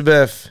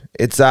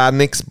 It's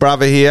Nick's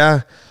brother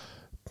here.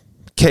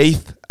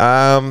 Keith.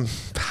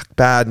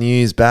 Bad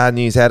news.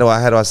 How do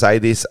I say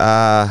this?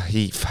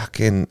 He's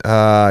in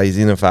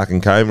a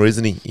fucking coma,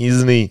 isn't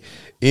he?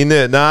 In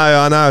it. No,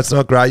 I know it's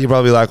not great. You're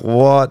probably like,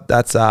 what?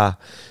 That's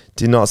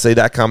did not see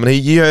that coming.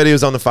 You heard he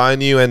was on the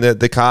phone, and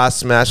the car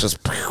smashed.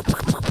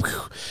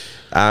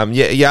 I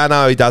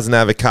know he doesn't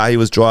have a car. He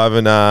was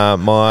driving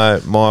my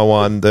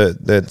one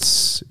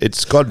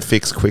it's gotten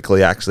fixed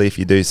quickly. Actually, if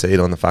you do see it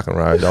on the fucking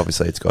road,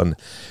 obviously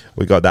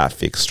we got that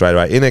fixed straight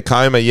away. In a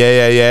coma, he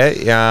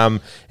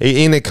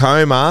in a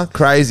coma,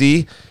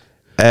 crazy.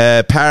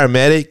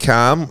 Paramedic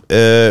come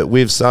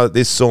with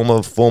this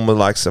form of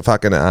like so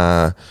fucking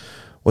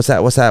what's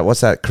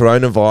that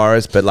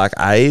coronavirus, but like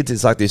AIDS.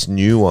 It's like this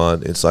new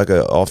one. It's like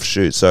an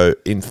offshoot, so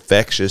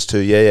infectious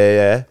too.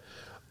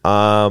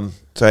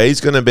 So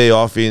he's going to be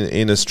off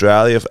in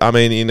Australia.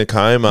 In a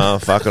coma,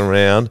 fucking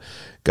around,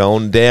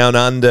 going down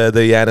under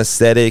the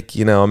anaesthetic.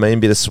 Bit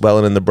of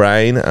swelling in the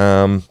brain.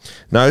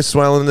 No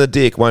swelling in the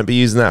dick. Won't be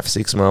using that for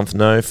 6 months.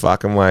 No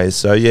fucking ways.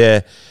 So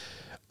you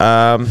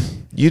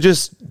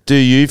just do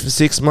you for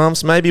 6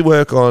 months. Maybe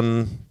work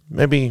on.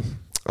 Maybe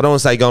I don't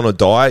want to say go on a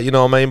diet. You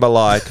know what I mean? But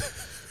like.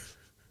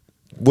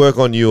 Work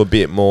on you a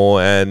bit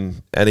more,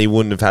 and he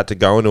wouldn't have had to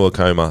go into a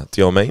coma.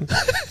 Do you know what I mean?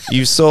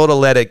 You sort of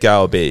let it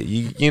go a bit.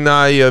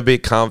 You're a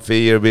bit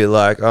comfy. You're a bit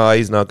like, oh,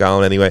 he's not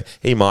going anywhere.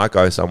 He might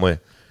go somewhere.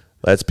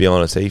 Let's be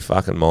honest, he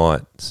fucking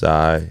might.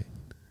 So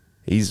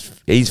he's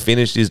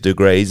finished his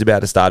degree. He's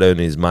about to start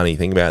earning his money.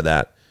 Think about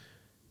that.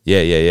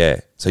 Yeah.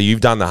 So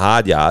you've done the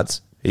hard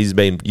yards.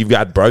 You've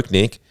got broke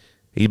Nick.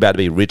 He's about to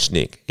be rich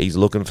Nick. He's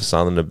looking for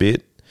something a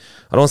bit.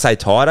 I don't want to say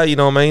tighter. You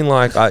know what I mean?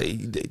 Like,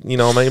 you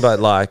know what I mean? But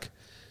like.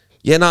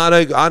 Yeah,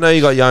 no, I know you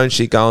got your own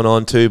shit going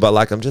on too, but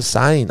like I'm just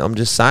saying,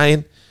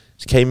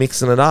 just keep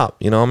mixing it up.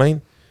 You know what I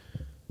mean?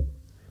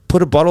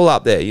 Put a bottle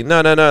up there. No,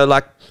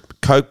 like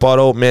Coke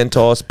bottle,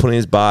 Mentos, put in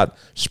his butt,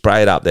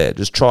 spray it up there.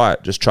 Just try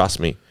it. Just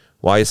trust me.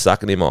 While you're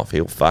sucking him off,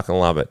 he'll fucking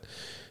love it.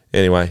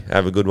 Anyway,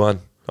 have a good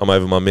one. I'm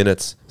over my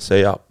minutes.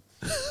 See ya.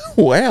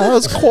 Wow, that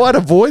was quite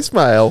a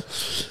voicemail.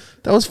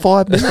 That was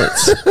 5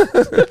 minutes.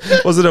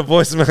 Was it a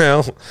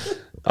voicemail?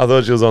 I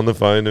thought she was on the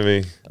phone to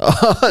me.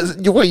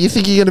 What, you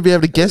think you're going to be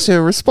able to guess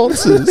her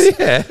responses?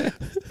 Yeah.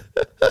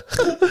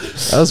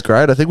 That was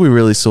great. I think we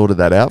really sorted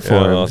that out for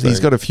him. He's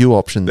got a few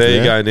options there. There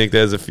you go, Nick.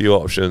 There's a few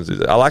options.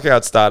 I like how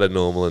it started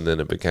normal and then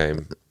it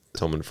became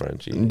Tom and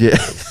Frenchie. Yeah.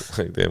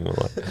 Like then we're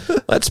like,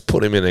 let's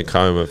put him in a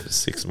coma for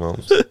 6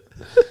 months.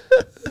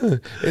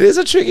 It is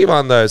a tricky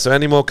one though. So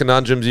any more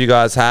conundrums you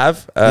guys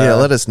have?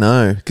 Let us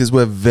know because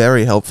we're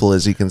very helpful,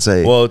 as you can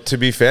see. Well, to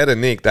be fair to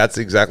Nick, that's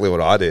exactly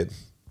what I did.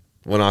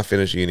 When I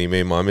finished uni,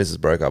 me and my missus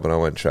broke up and I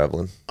went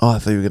travelling. Oh, I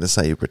thought you were going to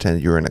say you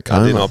pretended you were in a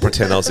coma. I did not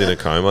pretend I was in a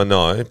coma,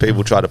 no.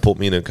 People tried to put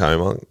me in a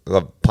coma.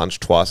 I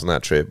punched twice on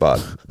that trip,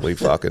 but we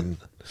fucking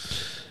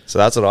So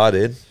that's what I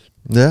did.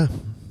 Yeah.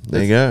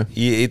 There you go.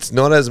 It's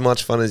not as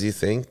much fun as you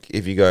think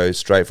if you go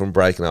straight from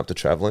breaking up to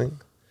traveling.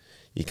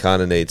 You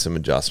kind of need some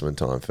adjustment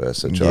time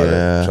first. So try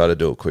to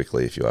do it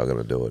quickly if you are going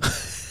to do it.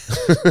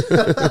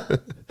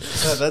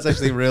 That's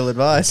actually real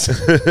advice. You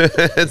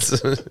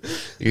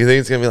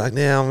think it's going to be like,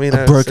 now,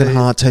 A broken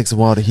heart takes a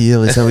while to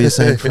heal. Is that what you're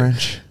saying,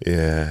 French?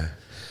 Yeah.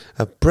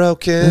 A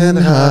broken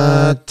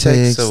heart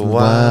takes a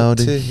while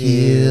to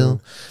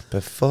heal.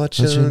 But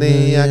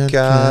fortunately, I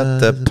got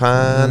the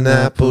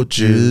pineapple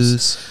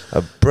juice.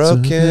 A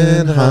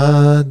broken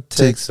heart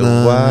takes a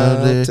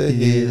while to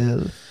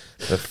heal.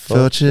 But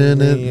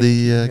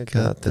fortunately, I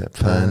got the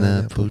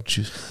pineapple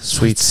juice.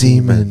 Sweet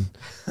semen.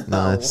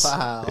 Nice.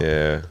 Wow.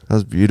 Yeah. That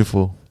was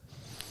beautiful.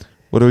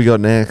 What do we got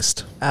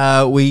next?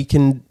 We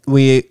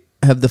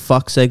have the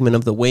fuck segment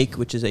of the week,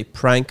 which is a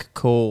prank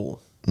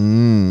call.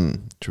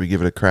 Should we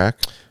give it a crack?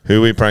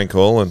 Who we prank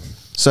calling?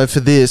 So for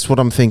this, what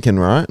I'm thinking,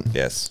 right?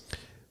 Yes.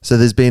 So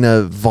there's been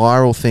a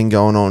viral thing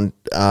going on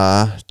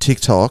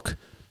TikTok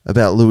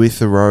about Louis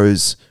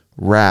Theroux's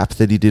rap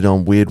that he did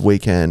on Weird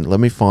Weekend. Let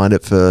me find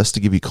it first to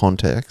give you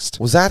context.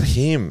 Was that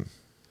him?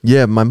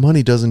 Yeah, my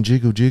money doesn't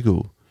jiggle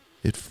jiggle.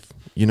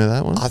 You know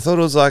that one? I thought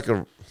it was like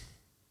a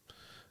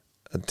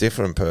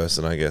different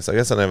person, I guess. I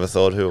never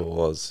thought who it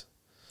was.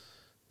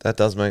 That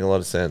does make a lot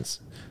of sense.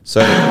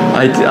 So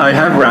I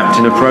have rapped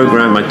in a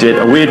program I did,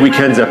 a Weird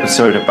Weekends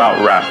episode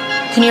about rap.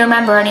 Can you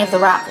remember any of the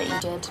rap that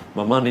you did?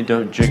 My money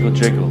don't jiggle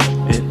jiggle,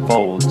 it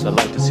folds. I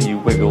like to see you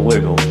wiggle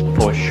wiggle,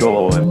 for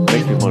sure. It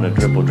makes me want to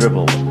dribble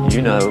dribble.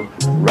 You know,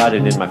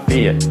 riding in my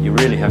Fiat, you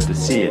really have to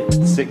see it.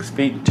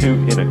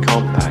 6'2" in a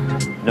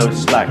compact, no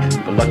slack.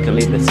 But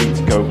luckily the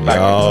seats go back.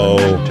 Yo.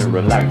 I'm meant to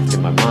relax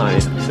in my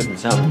mind, sipping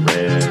some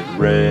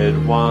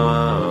red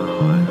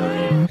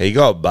wine. he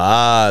got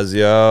bars,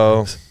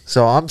 yo.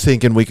 So I'm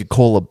thinking we could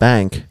call a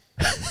bank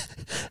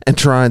and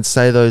try and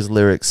say those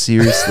lyrics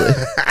seriously.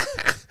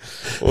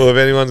 Well, if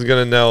anyone's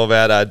going to know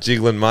about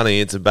jiggling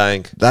money, it's a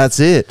bank. That's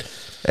it.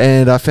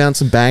 And I found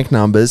some bank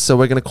numbers, so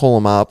we're going to call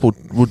them up.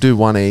 We'll do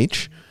one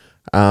each.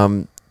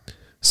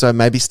 So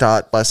maybe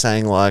start by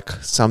saying like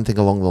something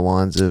along the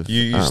lines of...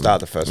 You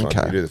start the first one.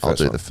 Okay, You do the I'll first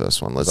do one. the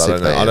first one. Let's see I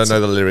if don't know. they I don't answer.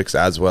 know the lyrics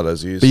as well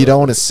as you. But you don't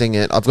want to sing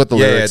it. I've got the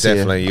lyrics Yeah,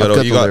 definitely.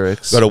 here. You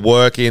got to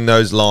work in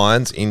those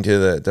lines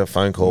into the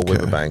phone call with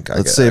the bank.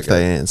 Let's see if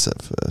they answer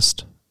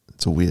first.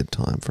 It's a weird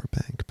time for a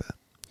bank, but...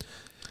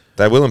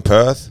 They will in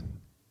Perth.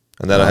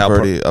 And that'll I've help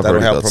already got some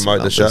promote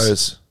the numbers.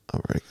 shows.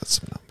 I've already got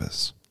some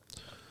numbers.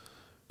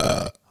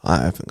 I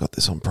haven't got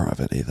this on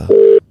private either.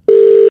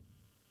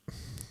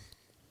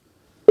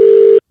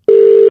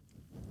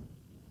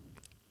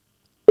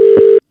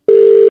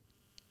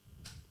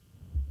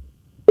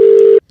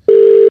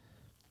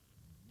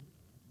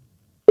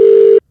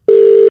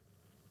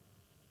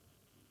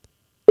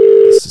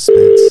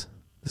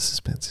 The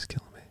suspense is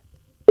killing me.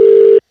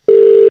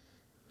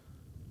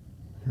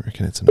 You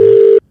reckon it's a no?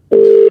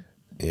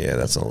 Yeah,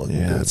 that's not looking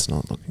good. Yeah, it's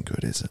not looking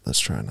good, is it? Let's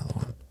try another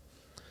one.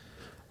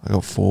 I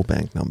got 4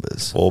 bank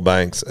numbers. 4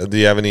 banks. Do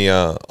you have any?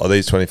 Are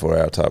these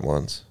 24-hour type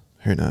ones?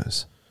 Who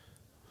knows?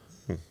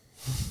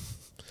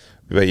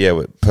 But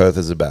yeah, Perth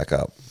is a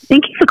backup.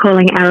 Thank you for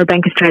calling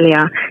Arabank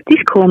Australia.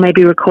 This call may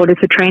be recorded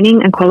for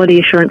training and quality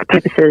assurance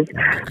purposes.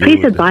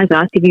 Please advise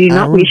us if you do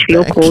not wish for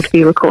your call to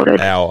be recorded.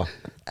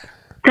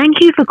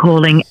 Thank you for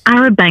calling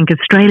Arabank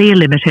Australia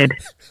Limited.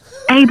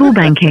 Able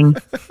Banking.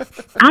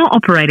 Our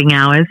operating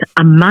hours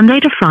are Monday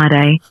to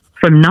Friday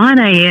from 9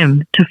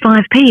 a.m. to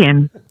 5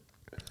 p.m.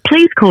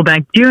 Please call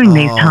back during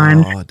these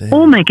times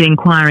or make an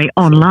inquiry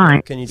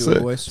online. Can you do a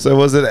voice? So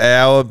was it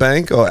Our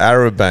Bank or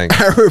Arab Bank?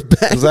 Arab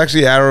Bank. It was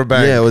actually Arab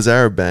Bank. Yeah, it was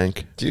Arab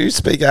Bank. Do you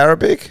speak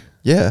Arabic?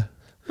 Yeah.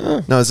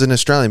 No, it's an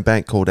Australian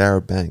bank called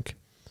Arab Bank.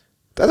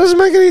 That doesn't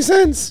make any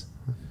sense.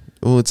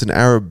 Oh, it's an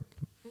Arab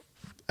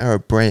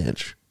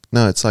branch.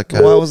 No, it's like...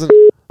 Why wasn't...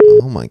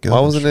 Oh my god! Why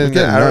wasn't it in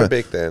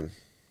Arabic then?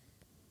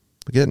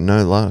 We're getting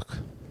no luck.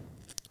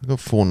 I got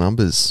 4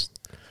 numbers.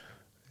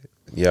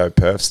 Yo,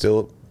 Perth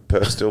still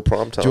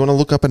prime time. Do you want to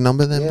look up a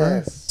number then, bro?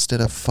 Yes.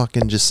 Instead of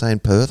fucking just saying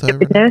Perth over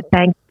The Reserve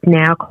Bank is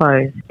now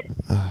closed.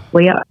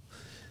 We are...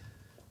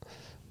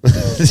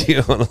 Do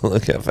you want to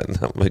look up a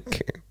number,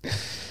 Ken?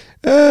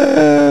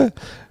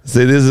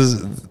 See,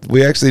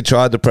 we actually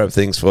tried to prep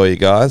things for you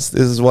guys.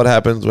 This is what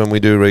happens when we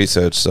do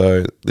research,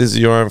 so this is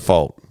your own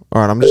fault.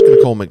 All right, I'm just going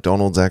to call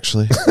McDonald's,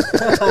 actually.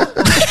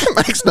 It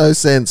makes no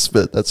sense,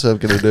 but that's what I'm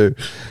going to do.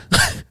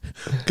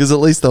 Because at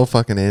least they'll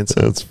fucking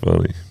answer. That's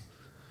funny.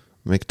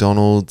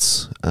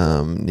 McDonald's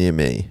near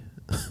me.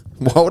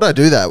 Why would I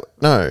do that?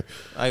 No.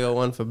 I got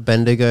one for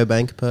Bendigo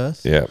Bank,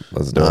 Perth. Yeah,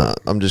 let's do it.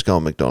 I'm just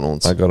going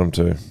McDonald's. I got them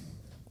too.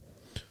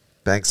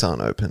 Banks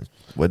aren't open.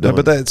 We're No,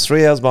 done. but it's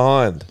 3 hours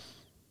behind.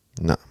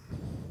 No.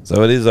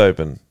 So it is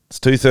open. It's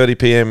 2:30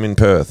 p.m. in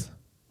Perth.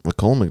 We're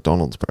calling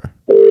McDonald's, bro.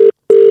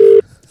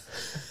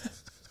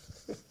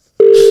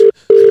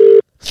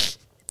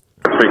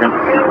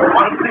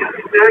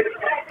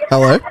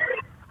 Hello.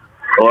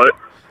 Hello.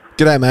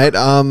 G'day, mate.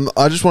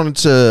 I just wanted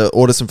to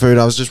order some food.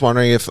 I was just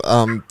wondering if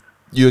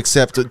you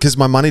accept it because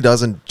my money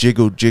doesn't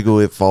jiggle,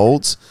 it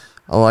folds.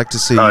 I like to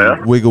see Oh, yeah?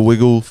 wiggle,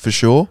 wiggle for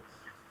sure.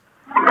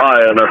 Oh,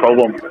 yeah, no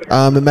problem.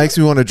 It makes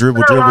me want to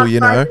dribble,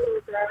 you know.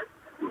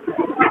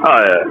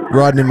 Oh, yeah.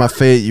 Riding in my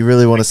feet, you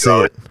really want to see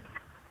it.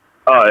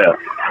 Oh,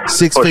 yeah.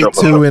 6 For feet sure,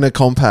 for 2 sure. in a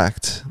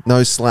compact.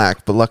 No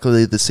slack, but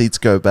luckily the seats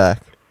go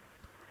back.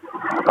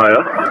 Oh,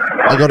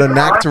 yeah? I got a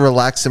knack to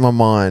relax in my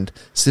mind,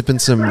 sipping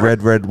some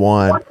red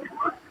wine.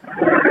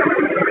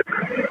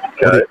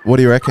 Okay. What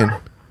do you reckon?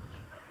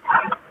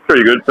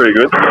 Pretty good, pretty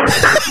good.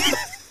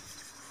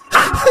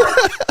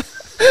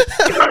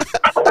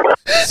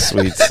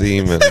 Sweet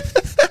semen.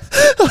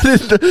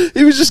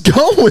 He was just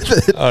going with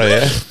it. Oh,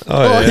 yeah?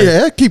 Oh,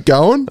 yeah, keep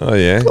going. Oh,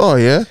 yeah? Oh,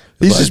 yeah.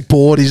 He's just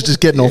bored. He's just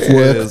getting off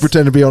work, Yes.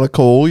 pretending to be on a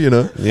call, you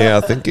know. Yeah,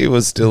 I think he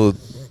was still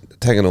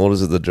taking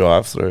orders at the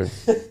drive-thru.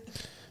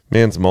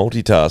 Man's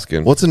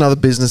multitasking. What's another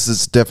business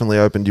that's definitely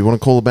open? Do you want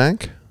to call a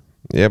bank?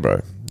 Yeah,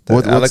 bro.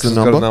 What's Alex the has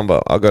number? got a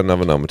number. I've got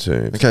another number too.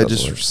 if Okay, that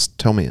just works.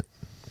 tell me it.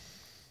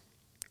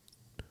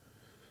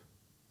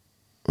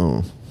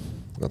 Oh.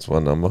 That's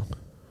one number.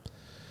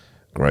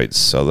 Great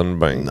Southern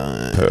Bank,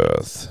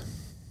 Perth.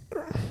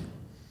 All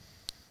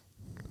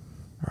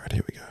right,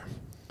 here we go.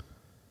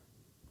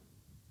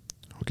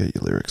 I'll get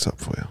your lyrics up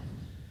for you.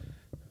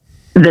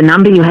 The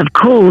number you have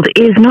called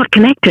is not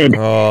connected.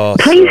 Oh,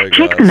 Please sorry,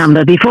 check guys. the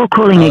number before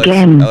calling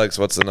again. Alex,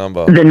 what's the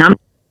number? The number.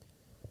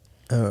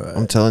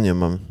 I'm telling you,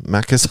 Mum,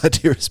 Macca's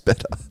idea is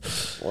better.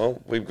 Well,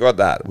 we've got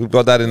that. We've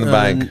got that in the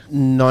bank.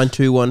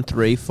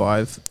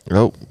 9213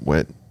 Oh,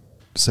 wait.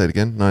 Say it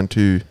again.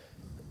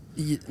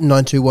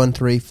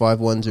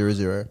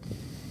 92135100.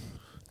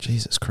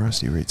 Jesus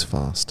Christ, he reads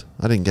fast.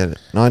 I didn't get it.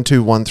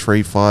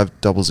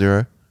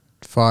 9213500.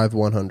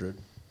 5100.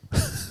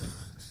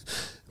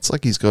 It's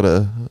like he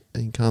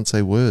can't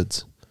say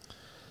words.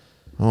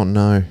 Oh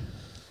no.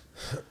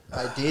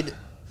 I did.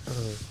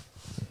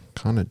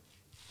 Kind of.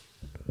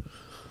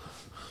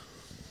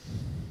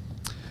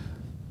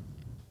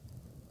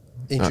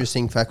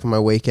 Interesting fact for my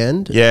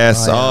weekend.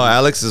 Yes. I,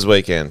 Alex's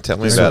weekend. Tell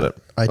me about it.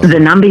 The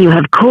number you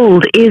have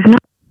called is not.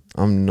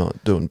 I'm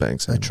not doing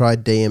banks. I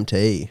tried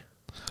DMT.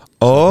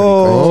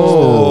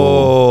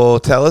 Oh,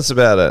 tell us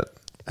about it.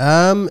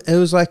 It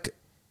was like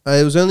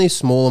it was only a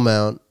small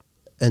amount,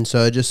 and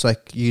so just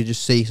like you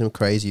just see some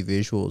crazy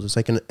visuals. It's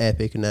like an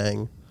epic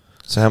nang.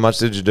 So how much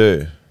did you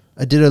do?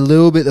 I did a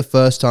little bit the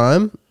first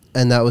time,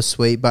 and that was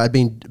sweet. But I'd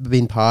been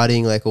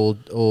partying like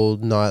all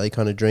nightly,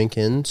 kind of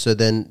drinking. So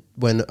then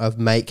when a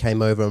mate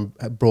came over and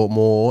brought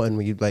more, and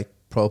we like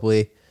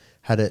probably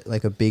had it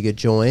like a bigger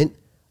joint,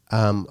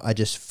 I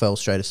just fell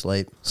straight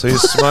asleep. So you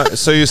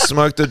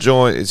smoked a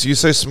joint. You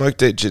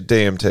smoked it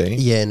DMT.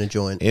 Yeah, in a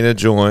joint. In a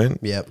joint.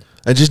 Yep.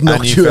 It just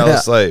knocked you you fell out.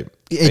 asleep.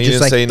 It And you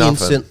just didn't like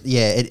see nothing.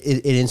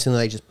 it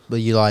instantly like just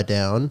you lie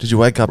down. Did you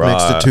wake up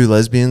next to Right. 2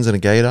 lesbians and a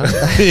gator?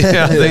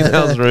 Yeah, I think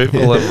that was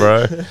Rupert,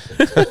 bro.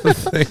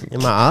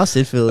 And my ass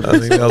did feel it. I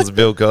think that was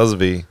Bill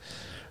Cosby.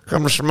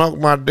 Come smoke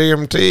my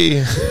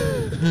DMT.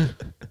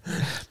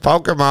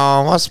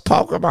 Pokemon. What's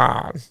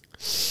Pokemon?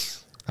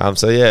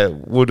 So yeah,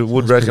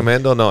 would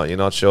recommend or not? You're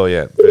not sure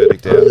yet.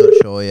 Verdict out. I'm not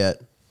sure yet.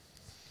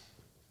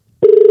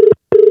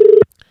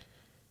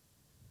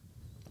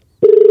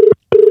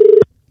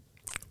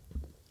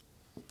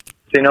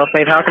 North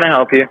Mead, how can I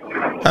help you?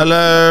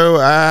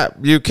 Hello,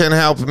 you can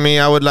help me.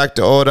 I would like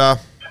to order.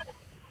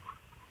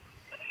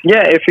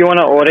 Yeah, if you want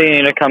to order, you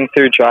need to come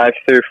through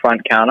drive-through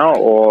front counter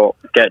or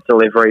get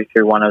delivery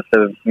through one of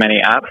the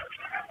many apps.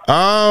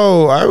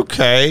 Oh,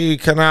 okay. You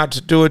cannot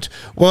do it.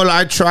 Well,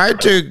 I tried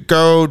to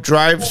go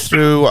drive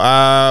through.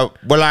 I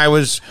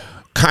was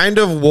kind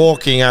of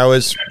walking. I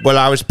was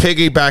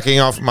piggybacking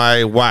off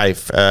my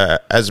wife,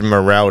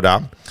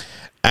 Esmeralda.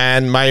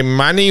 And my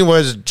money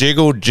was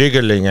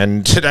jiggling,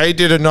 and they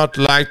did not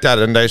like that.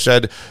 And they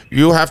said,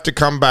 you have to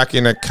come back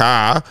in a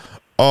car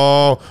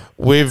or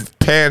with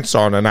pants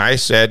on. And I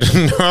said,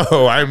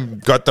 no, I've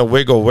got the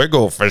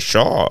wiggle for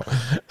sure.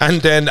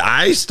 And then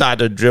I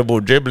started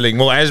dribbling.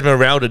 Well,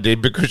 Esmeralda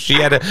did, because she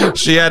had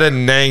a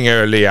nang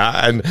earlier,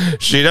 and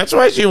that's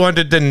why she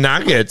wanted the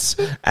nuggets.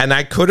 And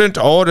I couldn't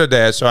order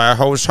there, so I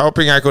was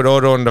hoping I could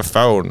order on the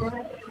phone.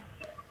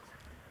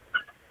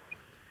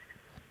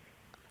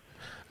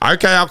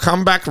 Okay, I'll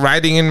come back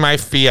riding in my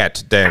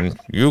Fiat then.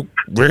 You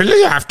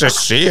really have to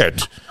see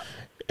it.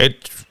 I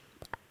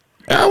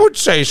would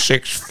say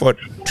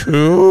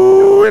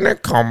 6'2" in a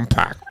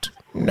compact.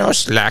 No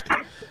slack.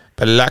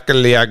 But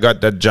luckily I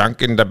got the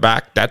junk in the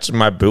back. That's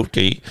my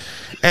booty.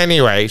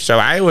 Anyway, so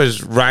I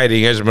was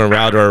riding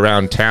Esmeralda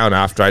around town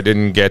after I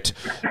didn't get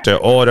to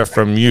order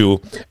from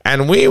you.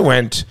 And we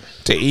went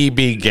to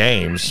EB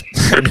Games.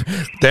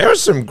 There are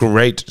some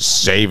great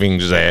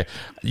savings there.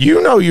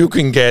 You know you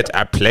can get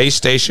a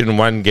PlayStation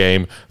 1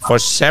 game for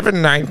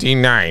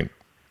 $7.99.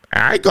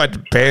 I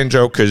got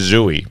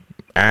Banjo-Kazooie.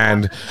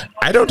 And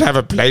I don't have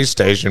a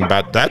PlayStation,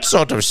 but that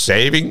sort of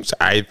savings,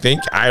 I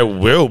think I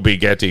will be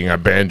getting a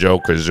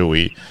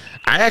Banjo-Kazooie.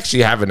 I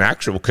actually have an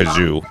actual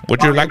kazoo.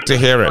 Would you like to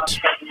hear it?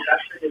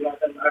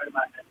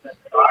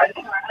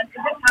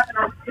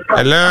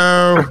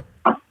 Hello?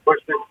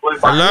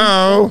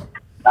 Hello?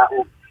 That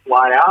will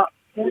fly out.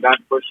 You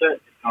don't push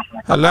it.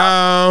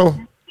 Hello?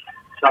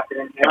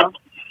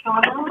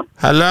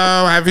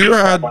 Hello, have you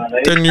heard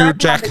the new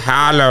Jack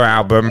Harlow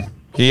album?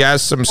 He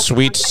has some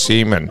sweet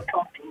semen.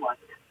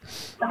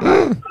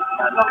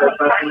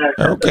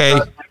 Okay,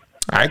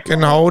 I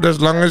can hold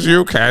as long as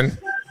you can.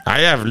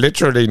 I have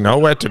literally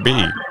nowhere to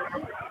be.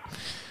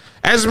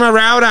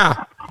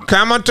 Esmeralda,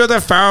 come onto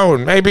the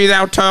phone. Maybe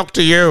they'll talk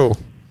to you.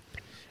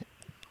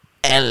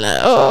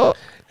 Hello?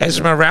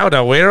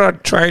 Esmeralda, we're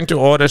trying to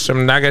order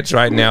some nuggets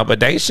right now, but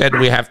they said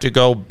we have to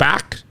go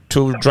back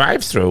to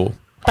drive-thru.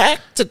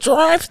 Back to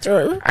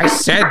drive-thru? I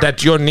said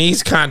that your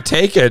knees can't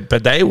take it,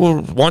 but they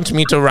will want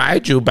me to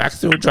ride you back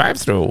through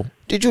drive-thru.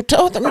 Did you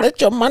tell them that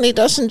your money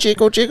doesn't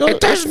jiggle? It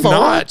does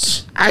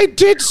not. I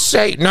did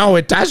say... No,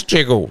 it does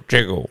jiggle.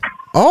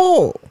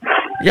 Oh.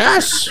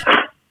 Yes.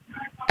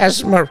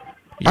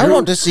 I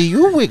want to see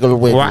you wiggle.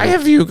 Why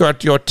have you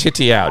got your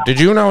titty out? Did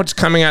you know it's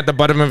coming out the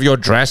bottom of your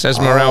dress,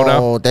 Esmeralda?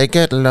 Oh, they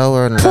get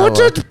lower and lower. Put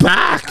it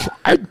back.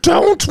 I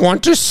don't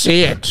want to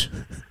see it.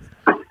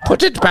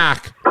 Put it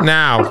back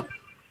now.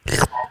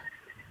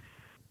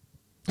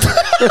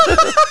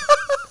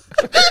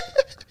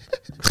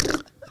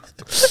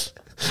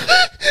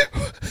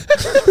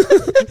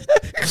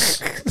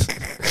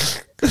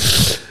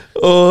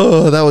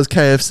 Oh, that was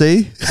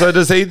KFC. So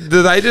is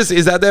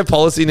that their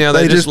policy now?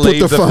 They just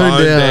leave put the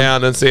phone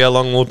down and see how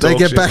long we'll talk. They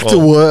get back to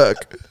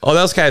work. Oh,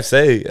 that was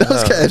KFC. That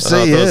was KFC,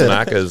 That was yeah.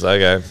 Macca's.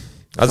 Okay.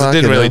 It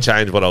didn't really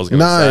change what I was going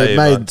to say.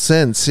 No, it made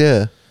sense,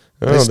 yeah.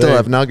 They still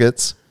have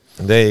nuggets.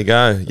 There you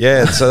go.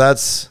 Yeah, so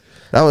that's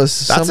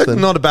something.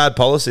 not a bad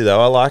policy,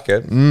 though. I like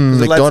it.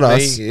 It got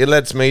us. It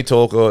lets me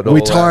talk it all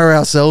We tire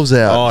ourselves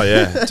out. Oh,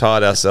 yeah.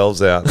 Tired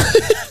ourselves out.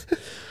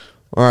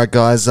 All right,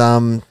 guys.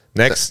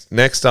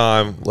 Next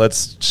time,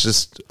 let's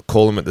just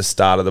call them at the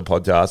start of the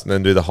podcast and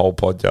then do the whole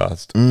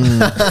podcast.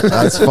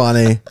 That's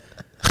funny.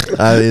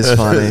 That is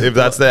funny. If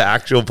that's their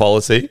actual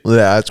policy. Yeah,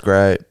 that's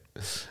great.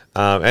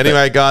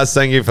 Anyway, guys,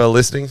 thank you for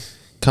listening.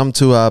 Come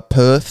to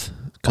Perth.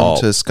 Come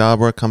to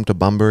Scarborough. Come to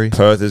Bunbury.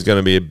 Perth is going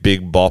to be a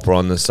big bopper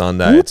on the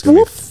Sunday. It's going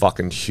to be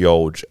fucking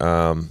huge.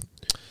 Do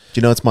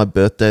you know it's my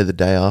birthday the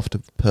day after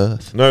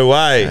Perth? No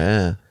way.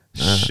 Yeah.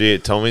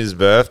 Shit, Tommy's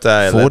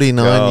birthday.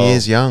 49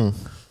 years young.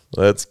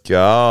 Let's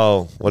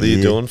go. What are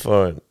you doing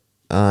for it?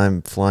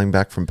 I'm flying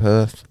back from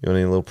Perth. You want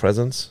any little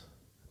presents?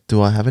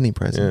 Do I have any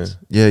presents?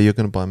 Yeah, you're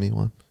going to buy me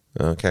one.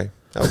 Okay.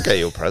 I'll get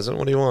you a present.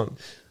 What do you want?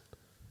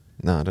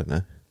 No, I don't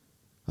know.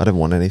 I don't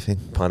want anything.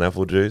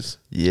 Pineapple juice?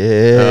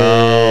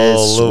 Yeah.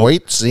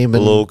 Sweet semen.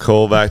 A little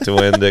callback to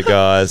end it,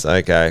 guys.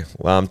 Okay.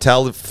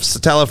 Tell a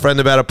friend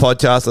about a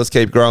podcast. Let's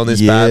keep growing this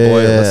bad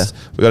boy.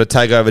 We've got to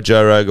take over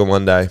Joe Rogan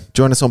one day.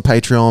 Join us on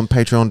Patreon,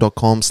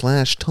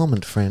 patreon.com/Tom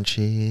and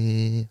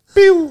Frenchie.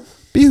 Pew.